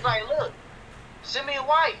 I was like, look, send me a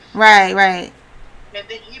wife. Right. And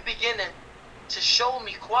then he began to show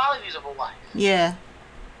me qualities of a wife. Yeah.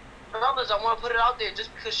 Brothers, I want to put it out there.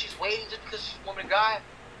 Just because she's waiting, just because she's a woman of God,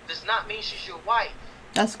 does not mean she's your wife.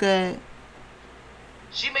 That's good.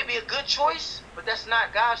 She may be a good choice, but that's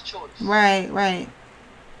not God's choice. Right.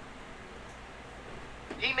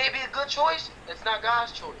 He may be a good choice, it's not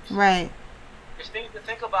God's choice. Right. There's things to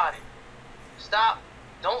think about it. Stop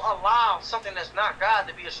Don't allow something that's not God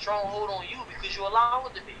to be a stronghold on you because you allow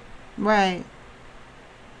it to be. Right.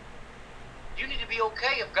 You need to be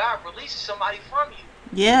okay if God releases somebody from you.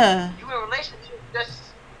 Yeah. You in a relationship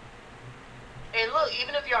that's, and look,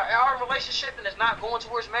 even if you are in a relationship and it's not going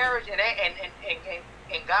towards marriage,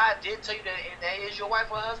 and God did tell you that is your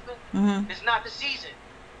wife or husband, it's not the season.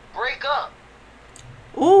 Break up.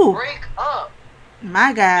 Ooh. Break up.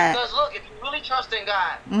 My God. Because look, if you really trust in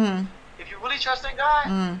God, if you really trust in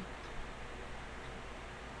God,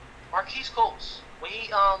 Marquise Coates, when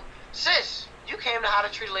he sis, you came to How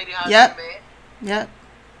to Treat a Lady, How to Treat a Man. Yep.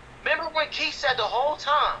 Remember when Keith said the whole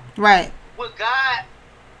time, right, with God,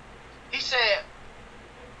 he said,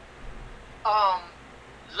 oh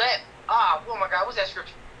my God, what's that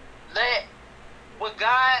scripture? What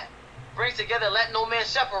God brings together, let no man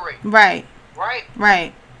separate. Right. Right?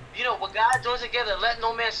 Right. You know, what God joins together, let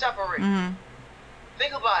no man separate.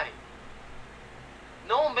 Think about it.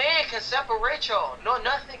 No man can separate y'all. No,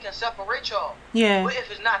 nothing can separate y'all. Yeah. But if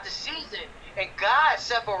it's not the season, and God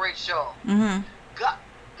separates y'all.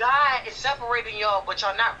 God is separating y'all, but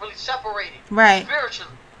y'all not really separated. Right.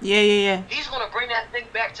 Spiritually. Yeah. He's going to bring that thing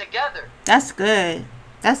back together. That's good.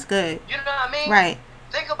 That's good. You know what I mean? Right.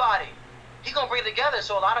 Think about it. He's going to bring it together.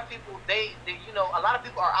 So a lot of people, a lot of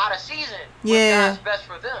people are out of season with God's best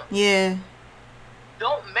for them. Yeah.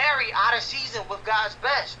 Don't marry out of season with God's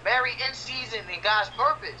best. Marry in season in God's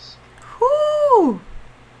purpose. Whoo.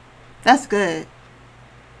 That's good.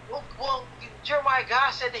 Well, Jeremiah,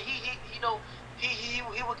 God said that he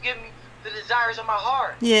would give me the desires of my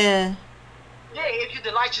heart. Yeah. Yeah, if you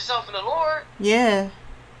delight yourself in the Lord. Yeah.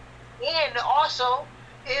 And also,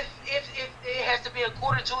 if it has to be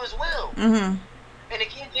according to His will. And the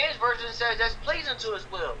King James Version says that's pleasing to His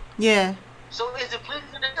will. Yeah. So is it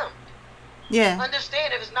pleasing to Him? Yeah.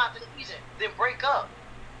 Understand, if it's not the season, then break up.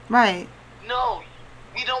 Right. No,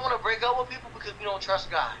 we don't want to break up with people because we don't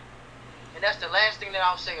trust God. And that's the last thing that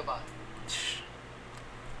I'll say about it.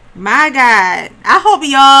 My God. I hope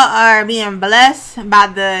y'all are being blessed by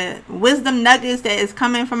the wisdom nuggets that is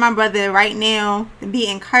coming from my brother right now. To be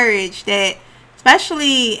encouraged that,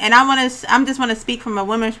 especially, and I'm just want to speak from a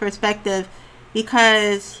woman's perspective,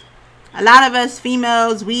 because a lot of us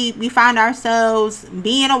females, we find ourselves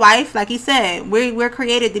being a wife. Like he said, we're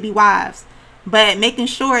created to be wives, but making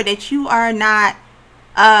sure that you are not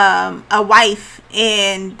a wife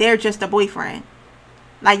and they're just a boyfriend.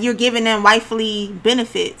 Like, you're giving them wifely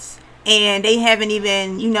benefits and they haven't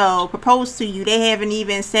even, proposed to you. They haven't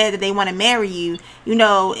even said that they want to marry you,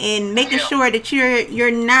 and making sure that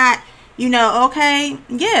you're not, okay.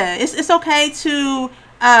 Yeah, it's okay to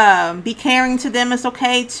be caring to them. It's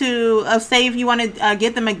okay to say if you want to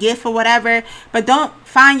give them a gift or whatever, but don't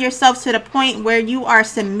find yourself to the point where you are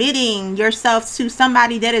submitting yourself to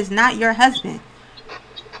somebody that is not your husband.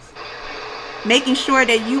 Making sure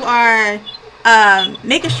that you are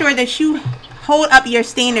making sure that you hold up your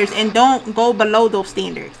standards and don't go below those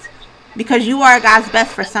standards, because you are God's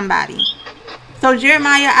best for somebody. So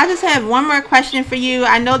Jeremiah, I just have one more question for you.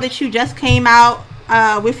 I know that you just came out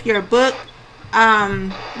with your book.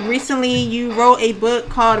 Recently you wrote a book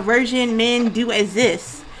called Virgin Men Do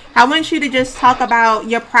Exist. I want you to just talk about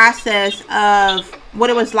your process of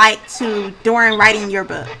what it was like during writing your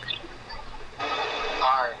book.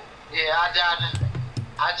 Alright. Yeah,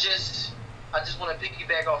 I just want to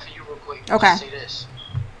piggyback off of you real quick. Okay. Say this.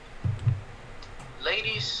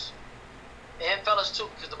 Ladies and fellas too,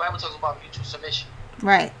 because the Bible talks about mutual submission.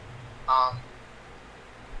 Right.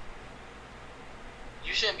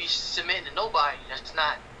 You shouldn't be submitting to nobody that's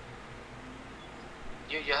not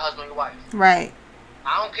your husband or your wife. Right.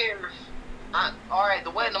 I don't care if alright,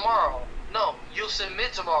 the wedding tomorrow. No, you'll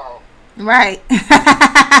submit tomorrow. Right.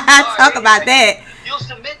 Talk about that. You'll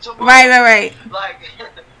submit tomorrow. Right. Like,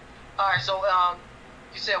 alright, so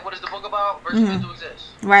you said, what is the book about? Virgin Men Do Exist.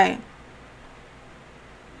 Right.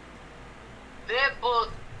 That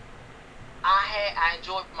book, I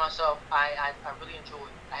enjoyed myself. I really enjoyed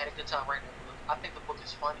it. I had a good time writing that book. I think the book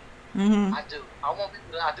is funny. I do. I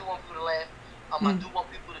do want people to laugh. I do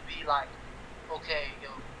want people to be like, okay,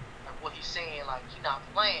 like what he's saying, like he's not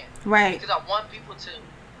playing. Right. Because I want people to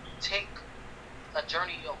take a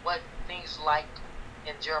journey of what things like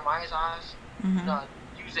in Jeremiah's eyes.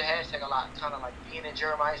 Use the hashtag a lot, kind of like being in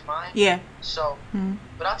Jeremiah's mind. Yeah. So,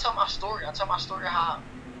 but I tell my story. I tell my story how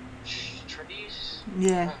Trinice.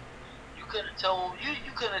 Yeah. You couldn't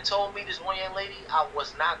have told me, this one young lady, I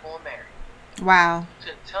was not going to marry. Wow. You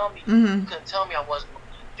couldn't tell me. You couldn't tell me I wasn't.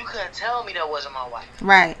 You couldn't tell me that wasn't my wife.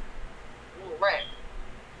 Right. You were right.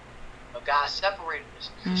 But God separated us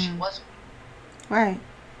because she wasn't. Right.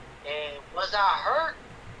 And was I hurt?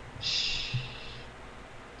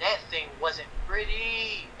 everything wasn't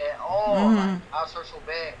pretty at all. Mm-hmm. Like, I was hurt so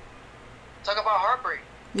bad. I talk about heartbreak.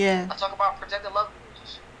 Yeah. I talk about protecting loved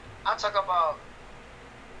ones. I talk about.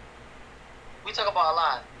 We talk about a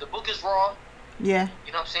lot. The book is raw. Yeah.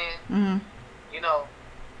 You know what I'm saying? Mm-hmm. You know,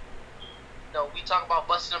 we talk about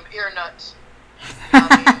busting them ear nuts. You know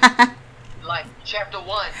what I mean? Like chapter 1.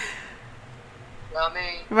 You know what I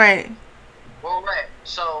mean? Right. Well, right.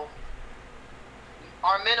 So,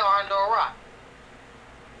 our men are under a rock.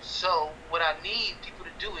 So, what I need people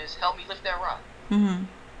to do is help me lift that rock. Mm-hmm.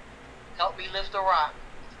 Help me lift the rock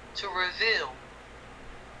to reveal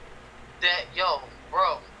that, yo,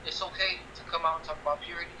 bro, it's okay to come out and talk about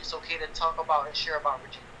purity. It's okay to talk about and share about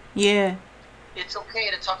virginity. Yeah. It's okay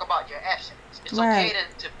to talk about your abstinence. It's Right. okay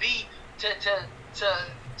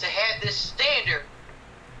to have this standard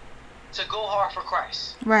to go hard for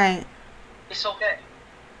Christ. Right. It's okay.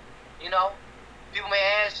 You know, people may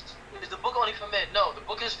ask, is the book only for men? No, the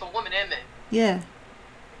book is for women and men. Yeah.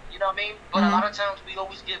 You know what I mean? But a lot of times we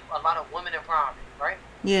always give a lot of women empowerment, right?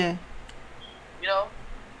 Yeah. You know,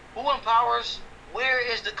 who empowers? Where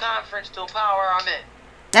is the conference to empower our men?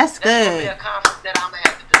 That's That's gonna be good. a conference that I'm gonna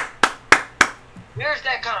have to do. Where's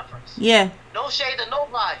that conference? Yeah. No shade to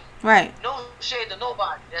nobody. Right. No shade to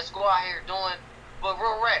nobody. Let's go out here doing, but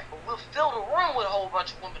real rap. But we'll fill the room with a whole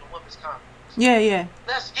bunch of women in women's conference. Yeah. Yeah.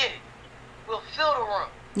 Let's get it. We'll fill the room.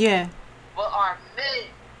 Yeah. But our men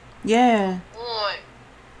Yeah. on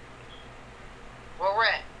where we're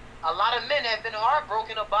at. A lot of men have been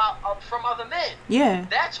heartbroken from other men. Yeah.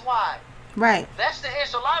 That's why. Right. That's the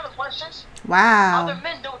answer to a lot of the questions. Wow. Other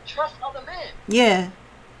men don't trust other men. Yeah.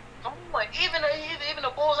 Come on, even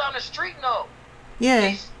the bulls on the street know. Yeah.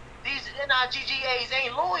 These NIGGAs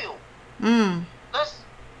ain't loyal. Come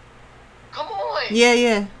on. Yeah.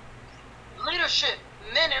 Yeah. Leadership,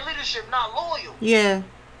 men in leadership not loyal. Yeah.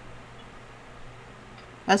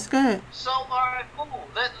 That's good. So, alright, cool.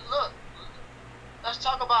 Let's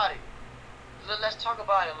talk about it. Let's talk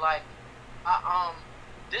about it. Like,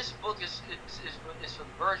 this book is for the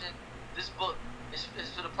virgin. This book is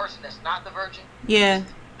for the person that's not the virgin. Yeah.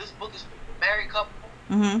 This book is for the married couple.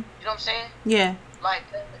 Mm-hmm. You know what I'm saying? Yeah. Like,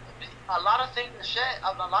 a lot of things are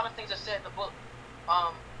said in the book.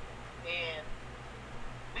 And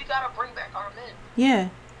we gotta bring back our men. Yeah.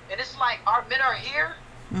 And it's like our men are here.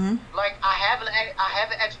 Mm-hmm. Like I have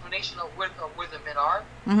an explanation of where the men are.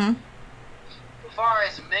 Mm-hmm. As far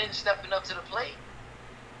as men stepping up to the plate,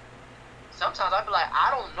 sometimes I be like, I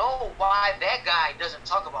don't know why that guy doesn't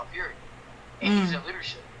talk about purity and he's in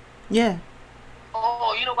leadership. Yeah.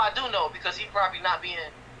 Oh, you know what I do know, because he's probably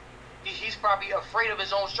afraid of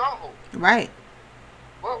his own stronghold. Right.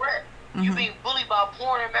 Where we're at. You being bullied by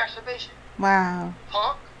porn and masturbation. Wow.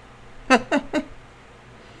 Punk. Where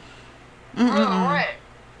at?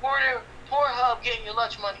 Pornhub getting your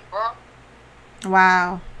lunch money, bro.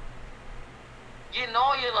 Wow. Getting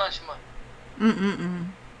all your lunch money.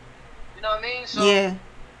 You know what I mean? So yeah.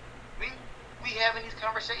 We having these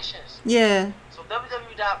conversations. Yeah. So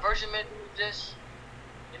www.virginmen do this.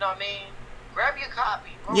 You know what I mean? Grab your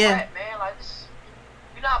copy. Bro, Yeah. Rap, man. Like this,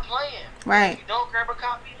 you're not playing. Right. If you don't grab a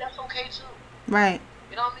copy, that's okay too. Right.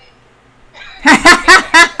 You know what I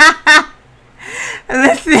mean?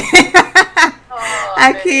 Listen.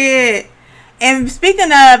 I can't. And speaking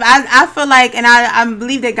of, I feel like, and I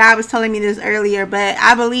believe that God was telling me this earlier, but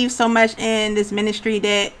I believe so much in this ministry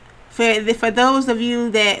that for those of you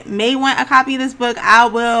that may want a copy of this book, I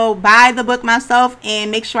will buy the book myself and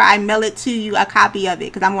make sure I mail it to you, a copy of it,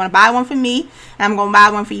 because I'm going to buy one for me and I'm going to buy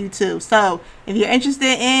one for you too. So if you're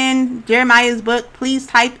interested in Jeremiah's book, please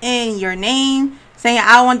type in your name saying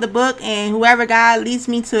I want the book, and whoever God leads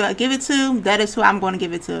me to give it to, that is who I'm going to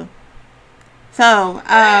give it to. So,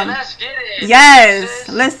 let's get it. yes,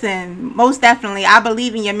 listen, most definitely, I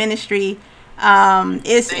believe in your ministry.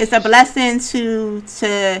 It's a blessing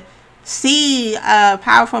to see a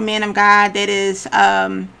powerful man of God that is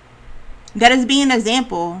being an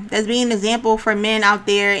example. That's being an example for men out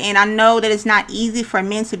there. And I know that it's not easy for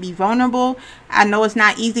men to be vulnerable. I know it's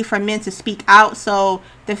not easy for men to speak out. So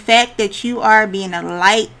the fact that you are being a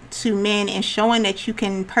light to men and showing that you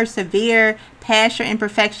can persevere past your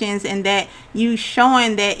imperfections, and that you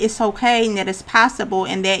showing that it's okay and that it's possible,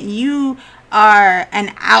 and that you are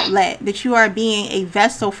an outlet, that you are being a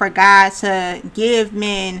vessel for God to give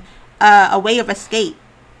men a way of escape.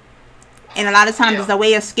 And a lot of times it's a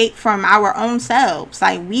way of escape from our own selves.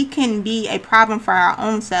 Like, we can be a problem for our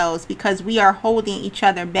own selves because we are holding each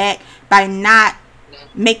other back by not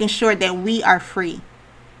making sure that we are free.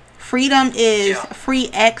 Freedom is free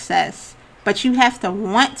access, but you have to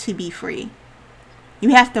want to be free. You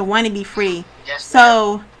have to want to be free. Yes,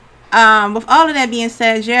 so With all of that being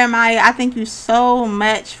said, Jeremiah, I thank you so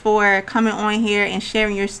much for coming on here and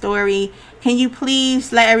sharing your story. Can you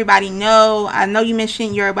please let everybody know? I know you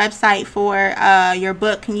mentioned your website for your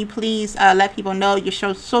book. Can you please let people know your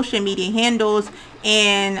social media handles,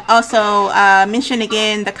 and also mention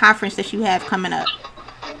again the conference that you have coming up?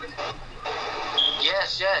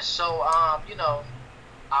 Yes. So,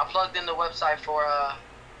 I plugged in the website for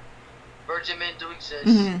Virgin Men Do Exist,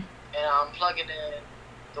 and I'm plugging in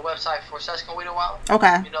the website for Sescon Wait a While.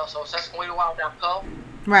 Okay. So SesconWaitAWhile.co.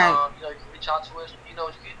 Right. You can reach out to us. You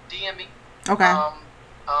can DM me. Okay.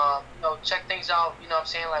 Check things out. You know what I'm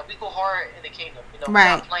saying? Like, we go hard in the kingdom. We're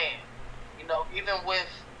right. not playing. Even with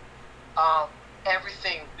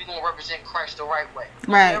everything, we gonna represent Christ the right way.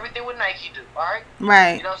 Right. Everything with Nike do. All right.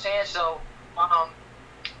 Right. You know what I'm saying? So,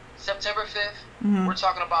 September 5th, we're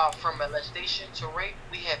talking about from molestation to rape.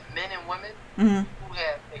 We have men and women who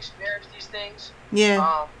have experienced these things.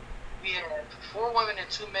 Yeah. We have 4 women and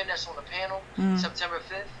 2 men that's on the panel. September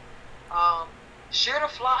 5th. Share the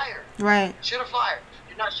flyer. Right. Share the flyer.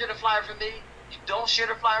 Do not share the flyer for me. Don't share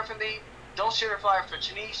the flyer for me. Don't share the flyer for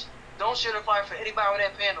Janice. Don't share the flyer for anybody on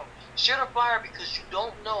that panel. Share the flyer because you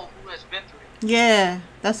don't know who has been through it. Yeah,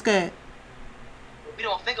 that's good. We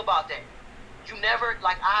don't think about that. You never,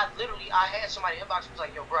 I had somebody inbox who was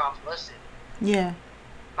like, yo, bro, I was molested. Yeah.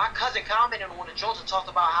 My cousin commented on one of Jones and talked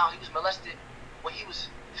about how he was molested when he was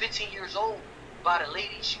 15 years old by the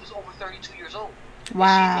lady. She was over 32 years old.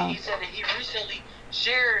 Wow. He said that he recently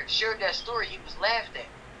shared that story. He was laughed at.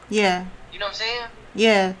 Yeah. You know what I'm saying?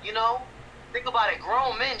 Yeah. Think about it.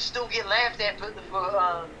 Grown men still get laughed at for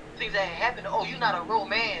things that happen. Oh, you're not a real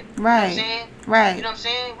man. Right. You know what I'm saying? Right. You know what I'm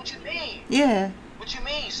saying? What you mean? Yeah. What you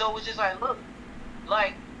mean? So it's just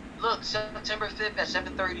look, September 5th at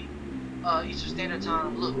 7:30 Eastern Standard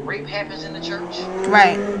Time. Look, rape happens in the church.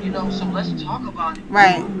 Right. So let's talk about it.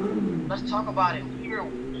 Right. Let's talk about it. Here,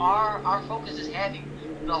 our focus is having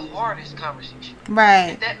the hardest conversation.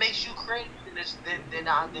 Right. If that makes you crazy, then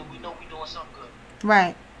we know we're doing something good.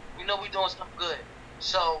 Right. We know we're doing something good.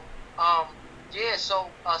 So,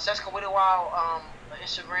 Sescon Wait a While on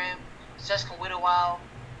Instagram, Sescon Wait a While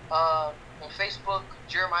on Facebook,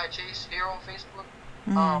 Jeremiah Chase here on Facebook.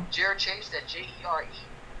 Jared Chase, that's JERE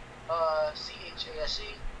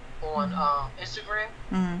CHASE on Instagram.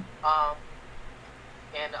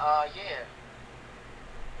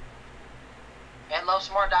 At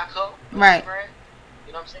lovesmart.co. Right. Instagram.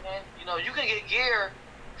 You know what I'm saying? You can get gear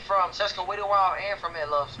from Sescon Wait a While and from at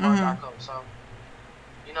lovesmart.co. So,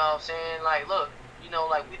 you know what I'm saying? Look,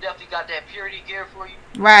 we definitely got that purity gear for you.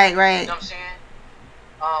 Right. You know what I'm saying?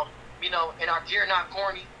 And our gear not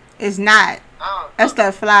corny. It's not. That's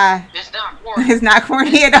the fly. It's not corny. It's not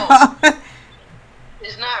corny at all.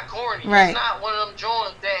 It's not corny. Right. It's not one of them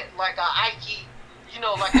joints that a Ike,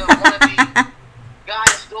 like a wannabe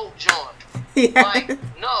Goddess Dope joint. Yeah.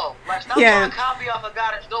 No. Stop trying to copy off a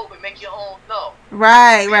Goddess Dope and make your own. No.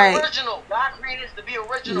 Right. Be right. original. God created us to be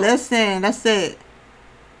original. Listen, that's it.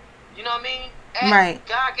 You know what I mean? Right.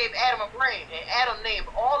 God gave Adam a brain, and Adam named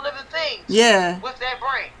all living things. Yeah. With that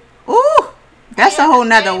brain. Ooh, that's a whole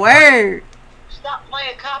nother word. Stop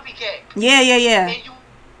playing copycat. Yeah. And you.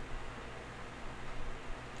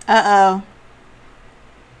 Uh-oh.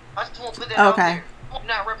 I just want to put that out there. I'm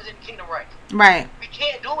not representing kingdom right. Right. We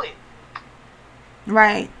can't do it.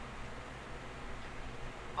 Right.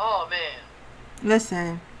 Oh, man.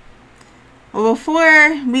 Listen. Well,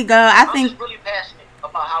 before we go, I'm just really passionate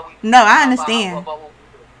about how we. No, I understand. About what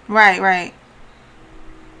we do. Right.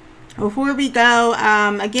 Before we go,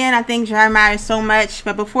 again, I thank Jeremiah so much.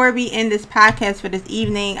 But before we end this podcast for this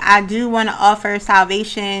evening, I do want to offer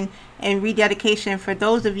salvation and rededication for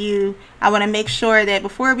those of you. I want to make sure that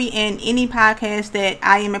before we end any podcast that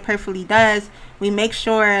I Am Imperfectly does, we make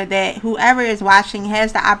sure that whoever is watching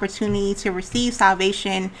has the opportunity to receive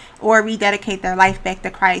salvation or rededicate their life back to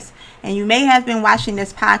Christ. And you may have been watching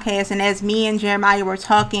this podcast, and as me and Jeremiah were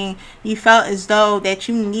talking, you felt as though that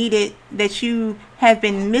you have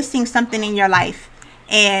been missing something in your life.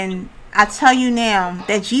 And I tell you now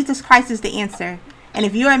that Jesus Christ is the answer. And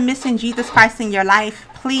if you are missing Jesus Christ in your life,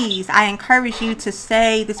 please, I encourage you to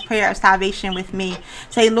say this prayer of salvation with me.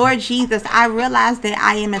 Say, Lord Jesus, I realize that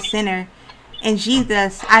I am a sinner. And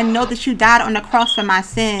Jesus, I know that you died on the cross for my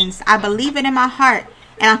sins. I believe it in my heart,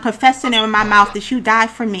 and I'm confessing it with my mouth that you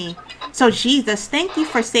died for me. So Jesus, thank you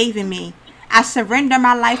for saving me. I surrender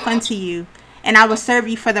my life unto you, and I will serve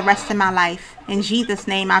you for the rest of my life. In Jesus'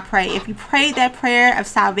 name I pray. If you prayed that prayer of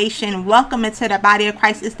salvation, welcome into the body of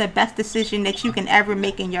Christ. It's the best decision that you can ever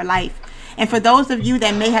make in your life. And for those of you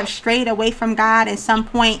that may have strayed away from God at some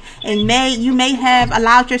point, and you may have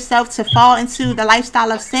allowed yourself to fall into the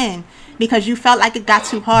lifestyle of sin because you felt like it got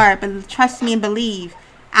too hard. But trust me and believe,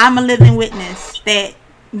 I'm a living witness that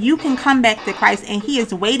you can come back to Christ, and he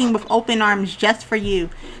is waiting with open arms just for you.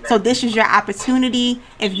 So this is your opportunity.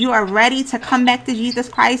 If you are ready to come back to Jesus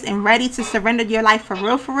Christ and ready to surrender your life for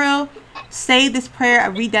real, say this prayer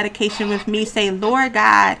of rededication with me. Say, Lord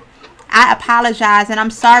God, I apologize and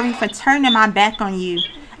I'm sorry for turning my back on you.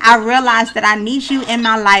 I realize that I need you in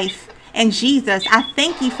my life. And Jesus, I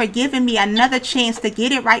thank you for giving me another chance to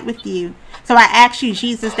get it right with you. So I ask you,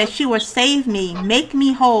 Jesus, that you will save me, make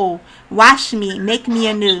me whole, wash me, make me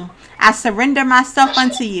anew. I surrender myself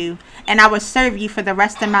unto you, and I will serve you for the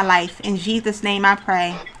rest of my life. In Jesus' name I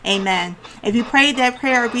pray. Amen. If you prayed that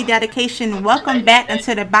prayer of rededication, welcome back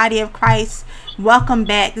into the body of Christ. Welcome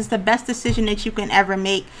back. This is the best decision that you can ever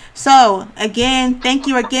make. So, again, thank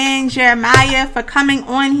you again, Jeremiah, for coming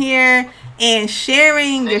on here and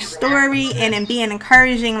sharing your story and being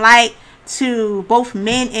encouraging light to both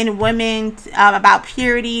men and women about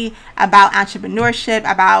purity, about entrepreneurship,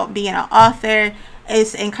 about being an author.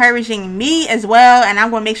 It's encouraging me as well, and I'm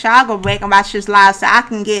going to make sure I go back and watch this live so I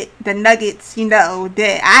can get the nuggets,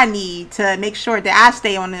 that I need to make sure that I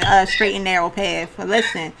stay on the straight and narrow path. But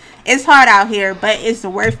listen, it's hard out here, but it's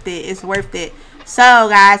worth it. It's worth it. So,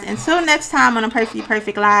 guys, until next time on a Perfectly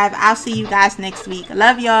Perfect Live, I'll see you guys next week.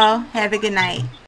 Love y'all. Have a good night.